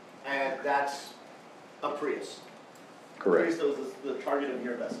 And that's a Prius. correct, Prius was the target of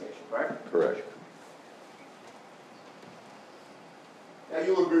your investigation, correct? correct. Now you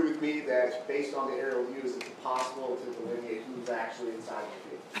you'll agree with me that based on the aerial views, it's impossible to delineate who's actually inside the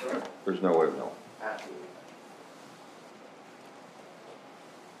vehicle, correct? There's no way of knowing. Absolutely.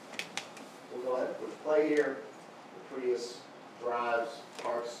 We'll go ahead and push play here. The Prius drives,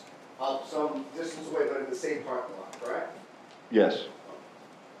 parks up some distance away, but in the same parking lot, correct? Yes,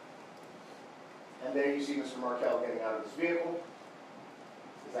 And there you see Mr. Markel getting out of his vehicle.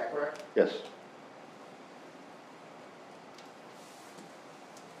 Is that correct? yes.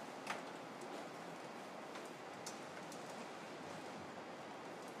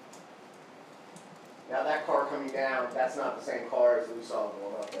 Now that car coming down, that's not the same car as we saw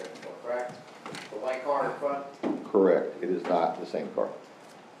going up there before, correct? The white car in front? Correct. It is not the same car.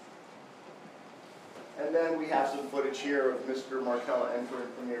 And then we have some footage here of Mr. Markel entering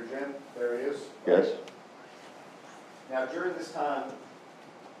Premier Gym. There he is. Yes, Now during this time,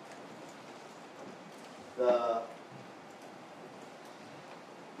 the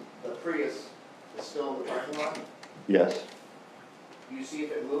Prius is still in the parking lot. yes, Do you see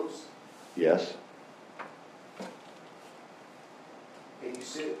if it moves? yes,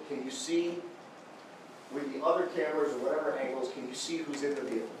 Can you see with the other cameras or whatever angles, can you see who's in the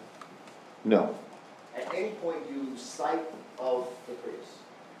vehicle? no. At any point, do you lose sight of the Prius?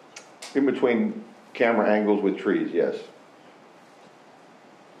 In between camera angles with trees, yes.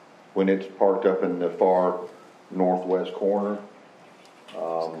 When it's parked up in the far northwest corner,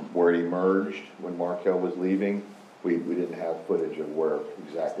 where it emerged, when Markel was leaving, we didn't have footage of where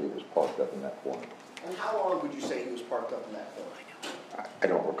exactly it was parked up in that corner. And how long would you say he was parked up in that corner? I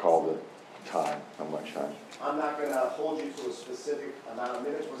don't recall the time, how much time. I'm not going to hold you to a specific amount of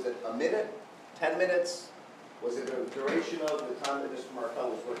minutes. Was it a minute? 10 minutes? Was it the duration of the time that Mr. Markel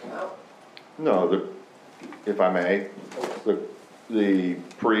was working out? No, if I may, the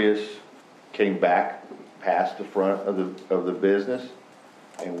Prius came back past the front of the business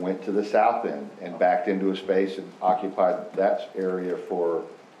and went to the south end and backed into a space and occupied that area for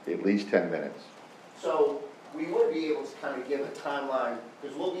at least 10 minutes. So we would be able to kind of give a timeline,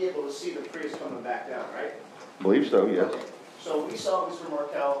 because we'll be able to see the Prius coming back down, right? I believe so, yes. Okay. So we saw Mr.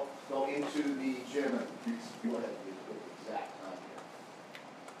 Markel go into the gym. Go ahead, give the exact time here.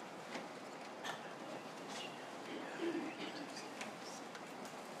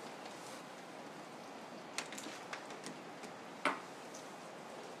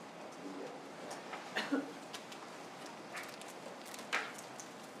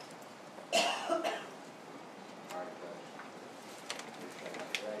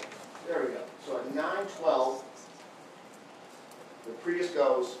 There we go. So at 9:12, the Prius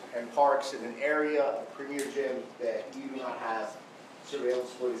goes and parks in an area of Premier Gym that you do not have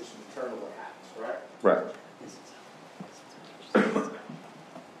surveillance footage to determine what happens, correct? Right.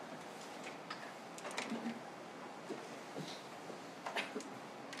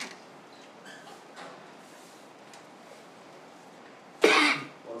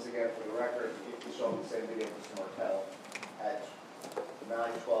 Once again, for the record, we show the same video of Mr. Markel at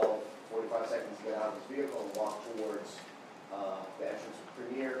 9:12, 45 seconds to get out of his vehicle and walk towards the entrance of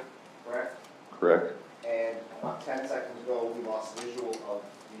Premier, correct? Correct. And about 10 seconds ago, we lost visual of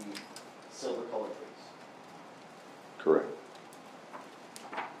the silver colored trees. Correct.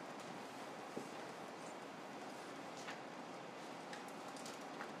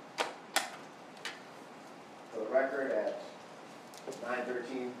 For the record, at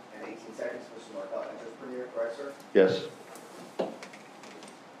 9:13 and 18 seconds, Mr. Markel enters Premier, correct, sir? Yes.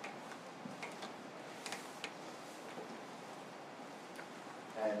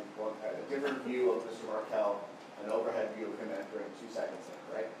 And a different view of Mr. Markel, an overhead view of him entering 2 seconds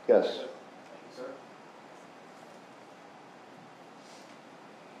in, right? Yes. Thank you, sir.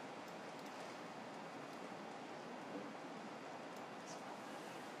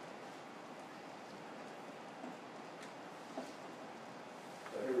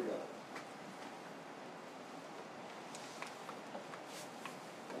 So here we go.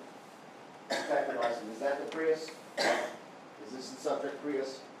 Detective Isom, is that the Prius? Is this the subject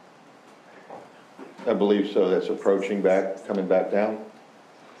Prius? I believe so. That's approaching back, coming back down.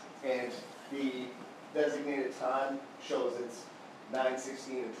 And the designated time shows it's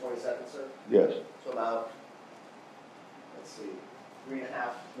 9:16 and 20 seconds, sir? Yes. So about, let's see,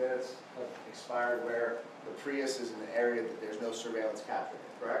 3.5 minutes have expired where the Prius is in an area that there's no surveillance capturing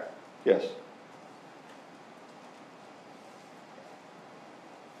it, correct? Yes.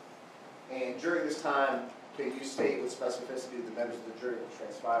 And during this time, can you state with specificity the members of the jury what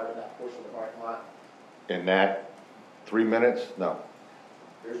transpired in that portion of the parking lot? In that 3 minutes? No.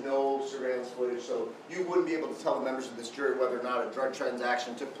 There's no surveillance footage, so you wouldn't be able to tell the members of this jury whether or not a drug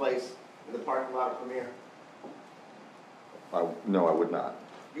transaction took place in the parking lot of Premier? No, I would not.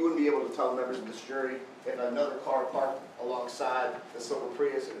 You wouldn't be able to tell members of this jury if another car parked alongside the silver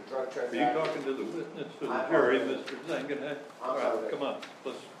Prius in a drug Are transaction. you talking to the witness, to the I'm jury, sorry. Mr. Zangenhead? I'm All sorry. right, come on,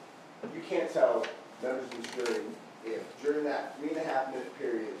 let's, You can't tell members of this jury if during that 3.5-minute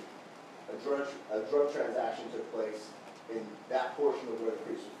period, a drug transaction took place in that portion of where the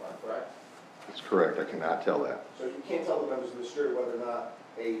Prius was parked, correct? That's correct. I cannot tell that. So you can't tell the members of this jury whether or not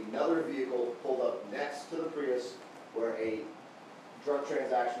another vehicle pulled up next to the Prius where a drug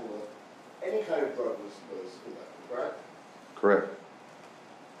transaction with any kind of drug was conducted, correct? Correct.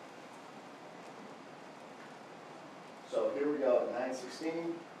 So here we go at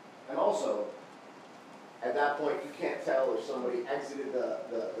 9:16. And also, at that point, you can't tell if somebody exited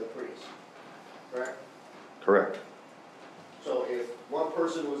the Prius, correct? Correct. So if one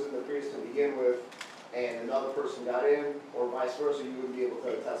person was in the Prius to begin with and another person got in, or vice versa, you wouldn't be able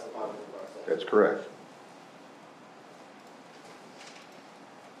to testify with regards to that. That's correct.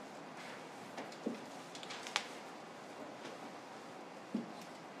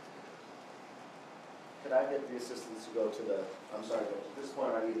 Could I get the assistants to go to the, I'm sorry, Judge, at this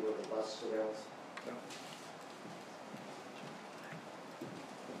point I need to go to the bus surveillance.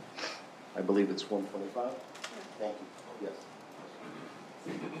 I believe it's 125. Thank you. Yes.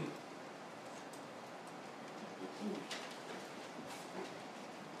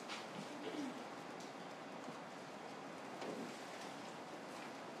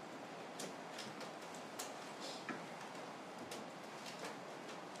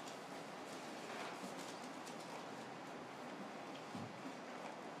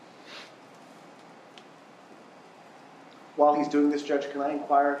 While he's doing this, Judge, can I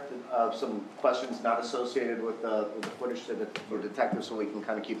inquire some questions not associated with the footage to the detective so we can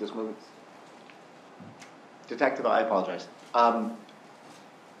kind of keep this moving? Detective, I apologize.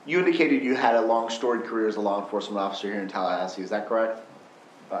 You indicated you had a long storied career as a law enforcement officer here in Tallahassee, is that correct?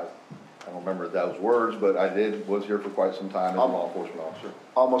 I don't remember those words, but was here for quite some time as a law enforcement officer.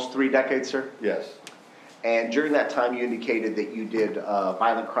 Almost 3 decades, sir? Yes. And during that time, you indicated that you did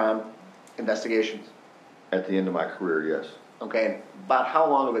violent crime investigations? At the end of my career, yes. Okay, and about how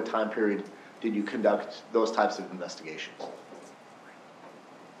long of a time period did you conduct those types of investigations?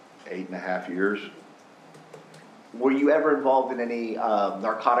 8.5 years. Were you ever involved in any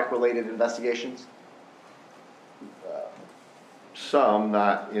narcotic-related investigations? Some,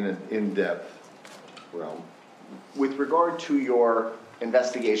 not in an in-depth realm. With regard to your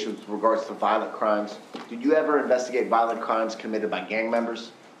investigations with regards to violent crimes, did you ever investigate violent crimes committed by gang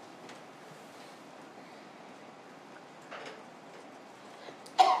members?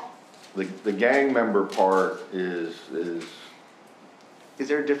 The gang member part is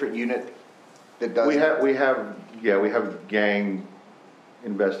there a different unit that does we that? have gang I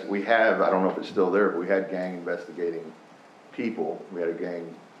don't know if it's still there, but we had gang investigating people. We had a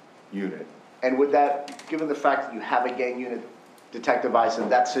gang unit. And would that, given the fact that you have a gang unit, Detective Isom,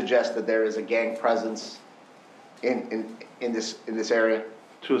 that suggests that there is a gang presence in this area?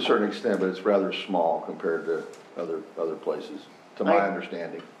 To a certain extent, but it's rather small compared to other places, to my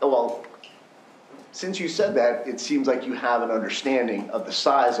understanding. Well, since you said that, it seems like you have an understanding of the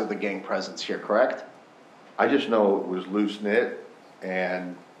size of the gang presence here, correct? I just know it was loose-knit,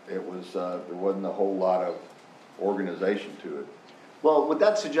 and it was there wasn't a whole lot of organization to it. Well, would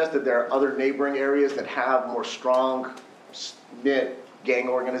that suggest that there are other neighboring areas that have more strong knit gang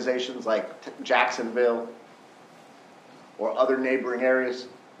organizations like Jacksonville or other neighboring areas,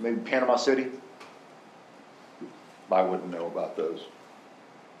 maybe Panama City? I wouldn't know about those.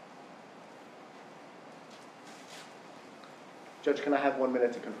 Judge, can I have 1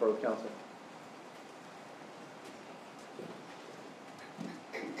 minute to confer with counsel?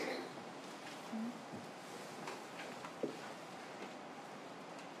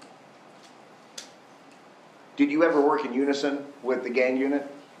 Did you ever work in unison with the gang unit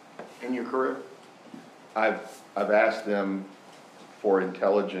in your career? I've asked them for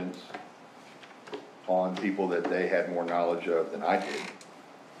intelligence on people that they had more knowledge of than I did.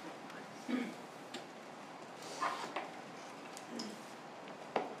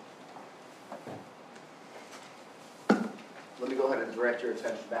 Let me go ahead and direct your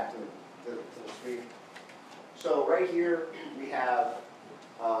attention back to the screen. So right here we have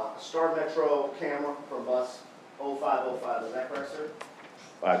a Star Metro camera from bus 0505. Is that correct, sir?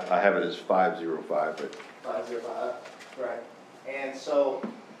 I have it as 505, but 505, correct. And so,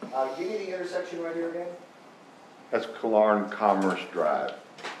 give me the intersection right here again. that's Killarn Commerce Drive.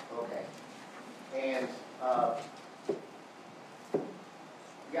 Okay. And you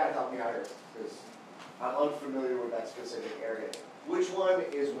gotta help me out here, because I'm unfamiliar with that specific area. Which one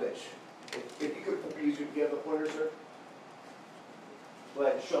is which? If you could, do you have the pointer, sir?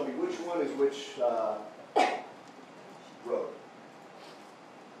 but show me which one is which road?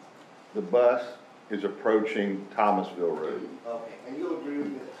 The bus is approaching Thomasville Road. Okay, and you'll agree with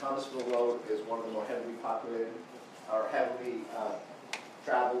me that Thomasville Road is one of the more heavily populated or heavily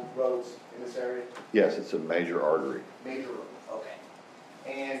traveled roads in this area? Yes, it's a major artery. Major road, okay.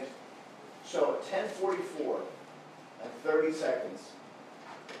 And so at 10:44 and 30 seconds,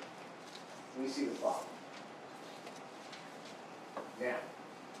 we see the following. Now,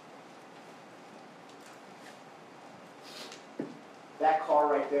 that car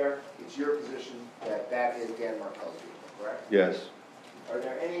right there, it's your position that that is Dan Markel's vehicle, correct? Yes. Are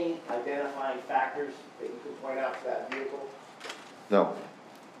there any identifying factors that you could point out to that vehicle? No.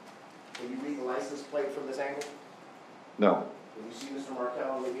 Can you read the license plate from this angle? No. Can you see Mr.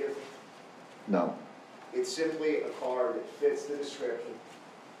 Markel in the vehicle? No. It's simply a car that fits the description.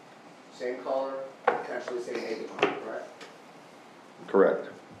 Same color, potentially same make and model, correct? Correct.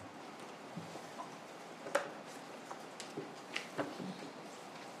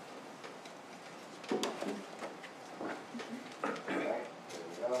 Okay,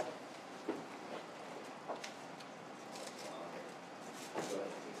 there we go. Go ahead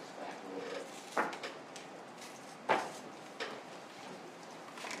and take this back a little bit.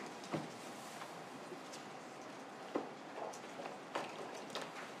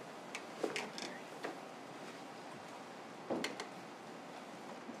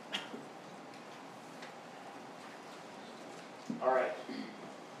 All right.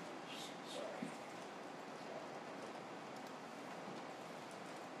 Sorry.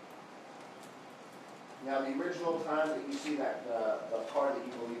 Now, the original time that you see that, the car that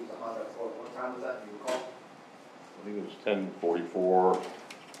you believe was a Honda Accord, what time was that, do you recall? I think it was 10:44.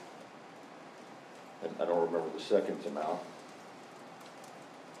 And I don't remember the seconds amount.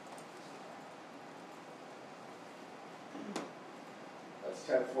 That's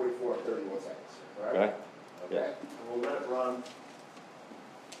 10:44 and 31 seconds, correct? Okay? Okay, Yes. and we'll let it run.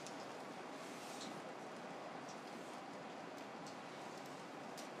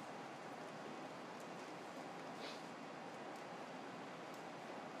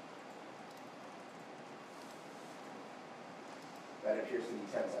 That appears to be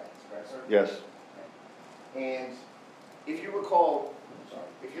 10 seconds, correct, sir? Yes. And if you recall,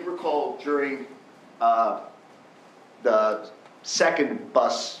 during the second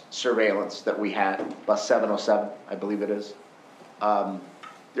bus surveillance that we had, bus 707, I believe it is,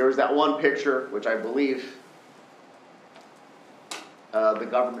 there was that one picture, which I believe the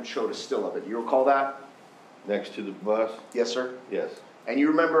government showed a still of it. You recall that? Next to the bus? Yes, sir. Yes. And you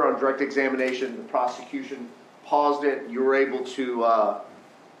remember on direct examination, the prosecution paused it. You were able to,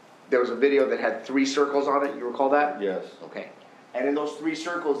 there was a video that had 3 circles on it. You recall that? Yes. Okay. And in those 3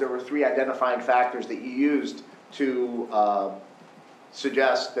 circles, there were 3 identifying factors that you used to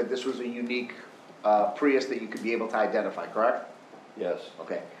suggest that this was a unique Prius that you could be able to identify, correct? Yes.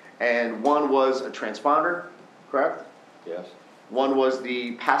 Okay. And one was a transponder, correct? Yes. One was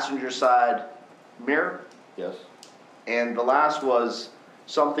the passenger side mirror. Yes. And the last was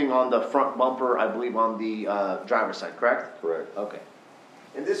something on the front bumper, I believe on the driver's side, correct? Correct. Okay.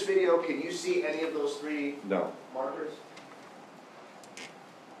 In this video, can you see any of those 3 No. markers?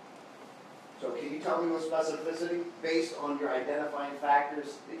 So can you tell me with specificity, based on your identifying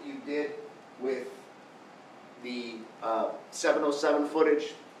factors that you did with the 707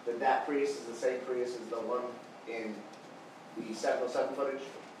 footage, that Prius is the same Prius as the one in the 707 footage?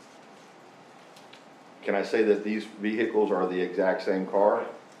 Can I say that these vehicles are the exact same car?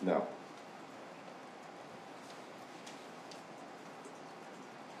 No.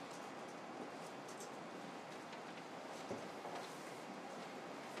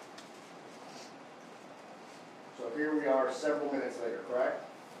 So here we are several minutes later, correct?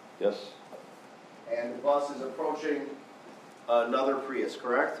 Yes. And the bus is approaching another Prius,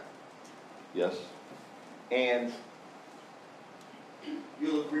 correct? Yes. And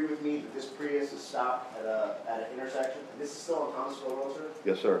you'll agree with me that this Prius is stopped at an intersection, and this is still on Thomasville Road, sir?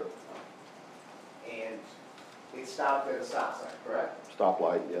 Yes, sir. And it stopped at a stop sign, correct?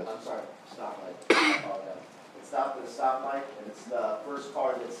 Stoplight, yes. I'm sorry, stoplight. I apologize. It stopped at a stoplight, and it's the first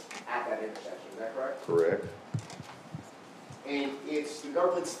car that's at that intersection, is that correct? Correct. And it's the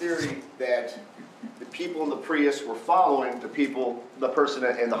government's theory that the people in the Prius were following the person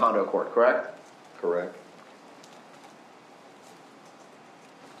in the Honda Accord, correct? Correct.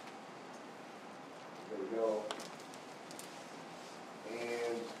 There we go.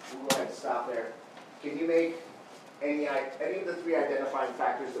 And we'll go ahead and stop there. Can you make any of the 3 identifying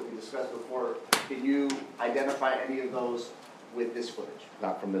factors that we discussed before, can you identify any of those with this footage?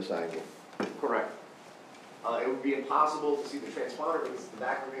 Not from this angle. Correct. It would be impossible to see the transponder because it's the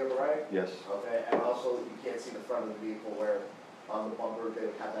back of the vehicle, right? Yes, Okay, and also you can't see the front of the vehicle where on the bumper they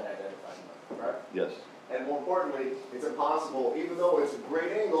would have that identifying number, correct? yes, And more importantly, it's impossible, even though it's a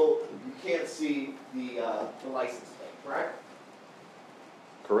great angle, you can't see the license plate, correct?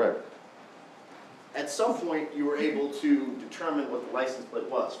 correct. At some point, you were able to determine what the license plate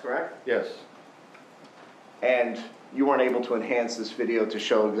was, correct? Yes, And you weren't able to enhance this video to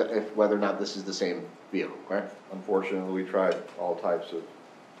show whether or not this is the same vehicle, correct? unfortunately, we tried all types of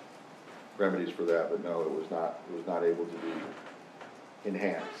remedies for that, but no, it was not able to be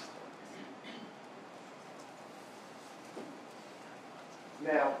enhanced.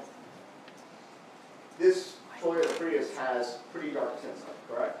 Now, this Toyota Prius has pretty dark tints on it,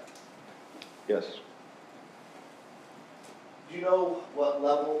 correct? Yes, Do you know what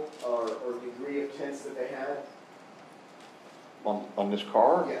level or degree of tints that they had? on this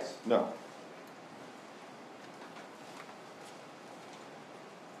car? Yes. No.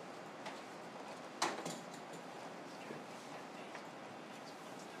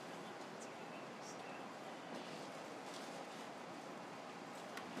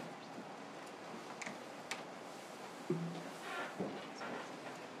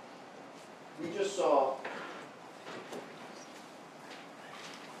 We just saw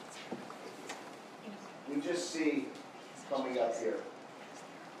see coming up here.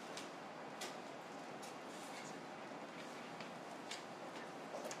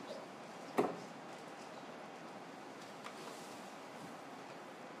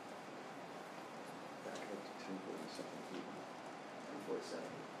 Back up to 1047. 47,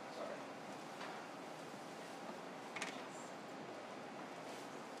 sorry.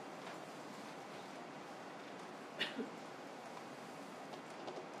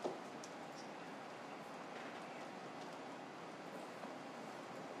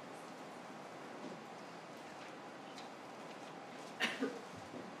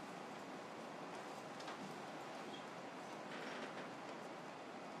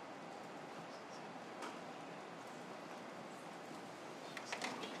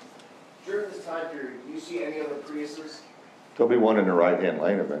 During this time period, do you see any other Priuses? There'll be one in the right-hand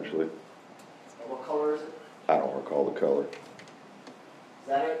lane eventually. And what color is it? I don't recall the color. Is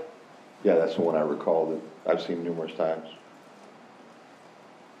that it? Yeah, that's the one I recall that I've seen numerous times.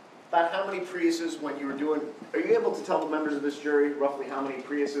 About how many Priuses, when you were doing, are you able to tell the members of this jury roughly how many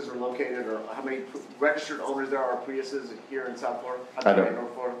Priuses are located or how many registered owners there are of Priuses here in South Florida? I don't-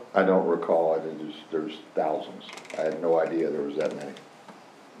 North Florida? I don't recall. There's thousands. I had no idea there was that many.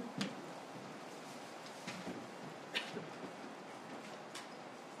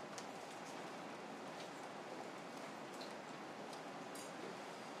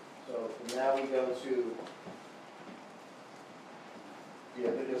 So now we go to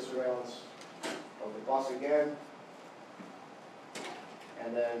the video surveillance of the bus again.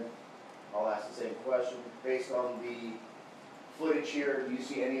 And then I'll ask the same question. Based on the footage here, do you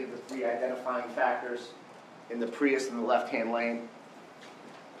see any of the three identifying factors in the Prius in the left-hand lane?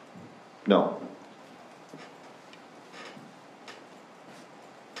 No.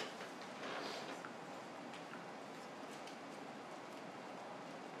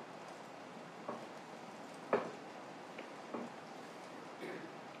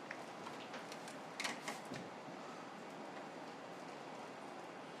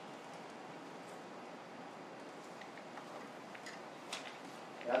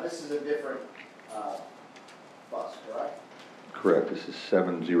 Now this is a different bus, correct? Correct. This is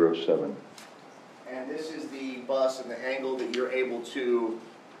 707. And this is the bus and the angle that you're able to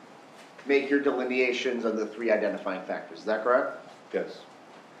make your delineations of the three identifying factors. Is that correct? Yes.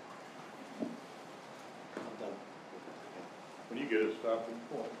 When you get a stopping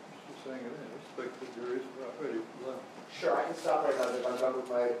point, just hang it in. I expect the jury's about ready for lunch. Sure, I can stop right now if I'm done with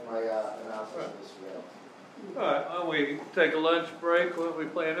my analysis of this. All right, well, we take a lunch break. Well, we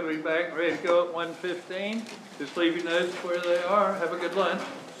plan to be back ready to go at 1:15. Just leave your notes where they are. Have a good lunch.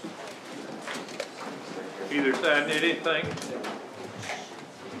 Either side need anything?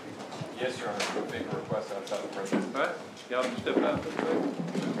 Yes, Your Honor, we'll make a request outside the president. All right, y'all can step out this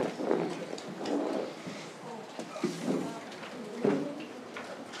way.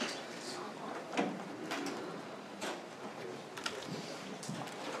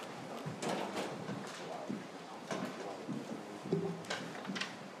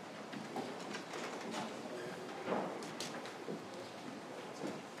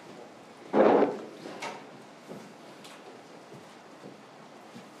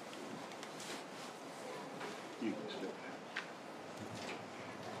 You can step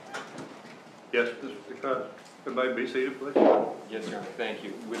out. Yes, Mr. Cosby. Everybody be seated, please. Yes, Your Honor, thank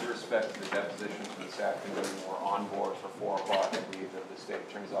you. With respect to the depositions for this afternoon, we're on board for 4 o'clock. I believe that the State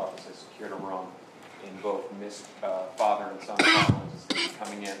Attorney's Office has secured a room in both father and son Collins is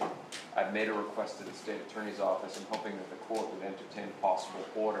coming in. I've made a request to the State Attorney's Office. I'm hoping that the court would entertain a possible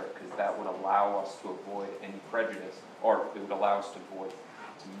order, because that would allow us to avoid any prejudice, or it would allow us to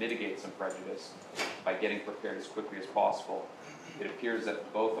mitigate some prejudice by getting prepared as quickly as possible. It appears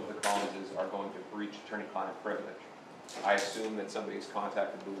that both of the Collinses are going to breach attorney-client privilege. I assume that somebody's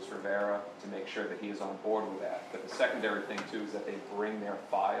contacted Luis Rivera to make sure that he is on board with that. But the secondary thing, too, is that they bring their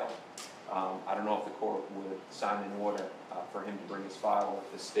file. I don't know if the court would sign an order for him to bring his file, or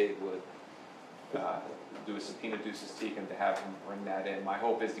if the state would do a subpoena ducis tecum to have him bring that in. My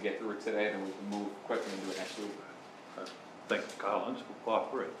hope is to get through it today, then we can move quickly into it next week. I think Collins will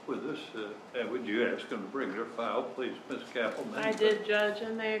cooperate with us. And would you ask them to bring their file, please, Ms. Kappelman? I did, Judge,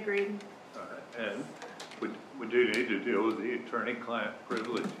 and they agreed. All right. And would you need to deal with the attorney-client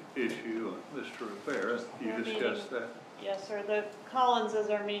privilege issue, Mr. Rivera? You discussed that? Yes, sir. The Collinses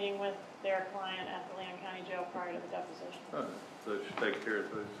are meeting with their client at the Leon County Jail prior to the deposition. All right. Let's take care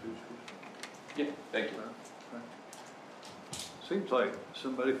of those issues. Yeah, thank you. All right. Seems like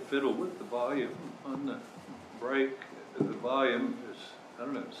somebody fiddled with the volume on the break. The volume is, I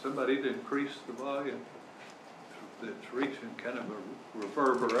don't know, somebody to increase the volume. It's reaching kind of a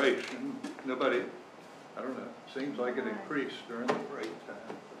reverberation. Nobody, I don't know, seems like it increased during the break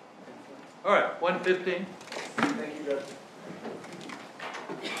time. All right, 1:15. Thank you, Judge.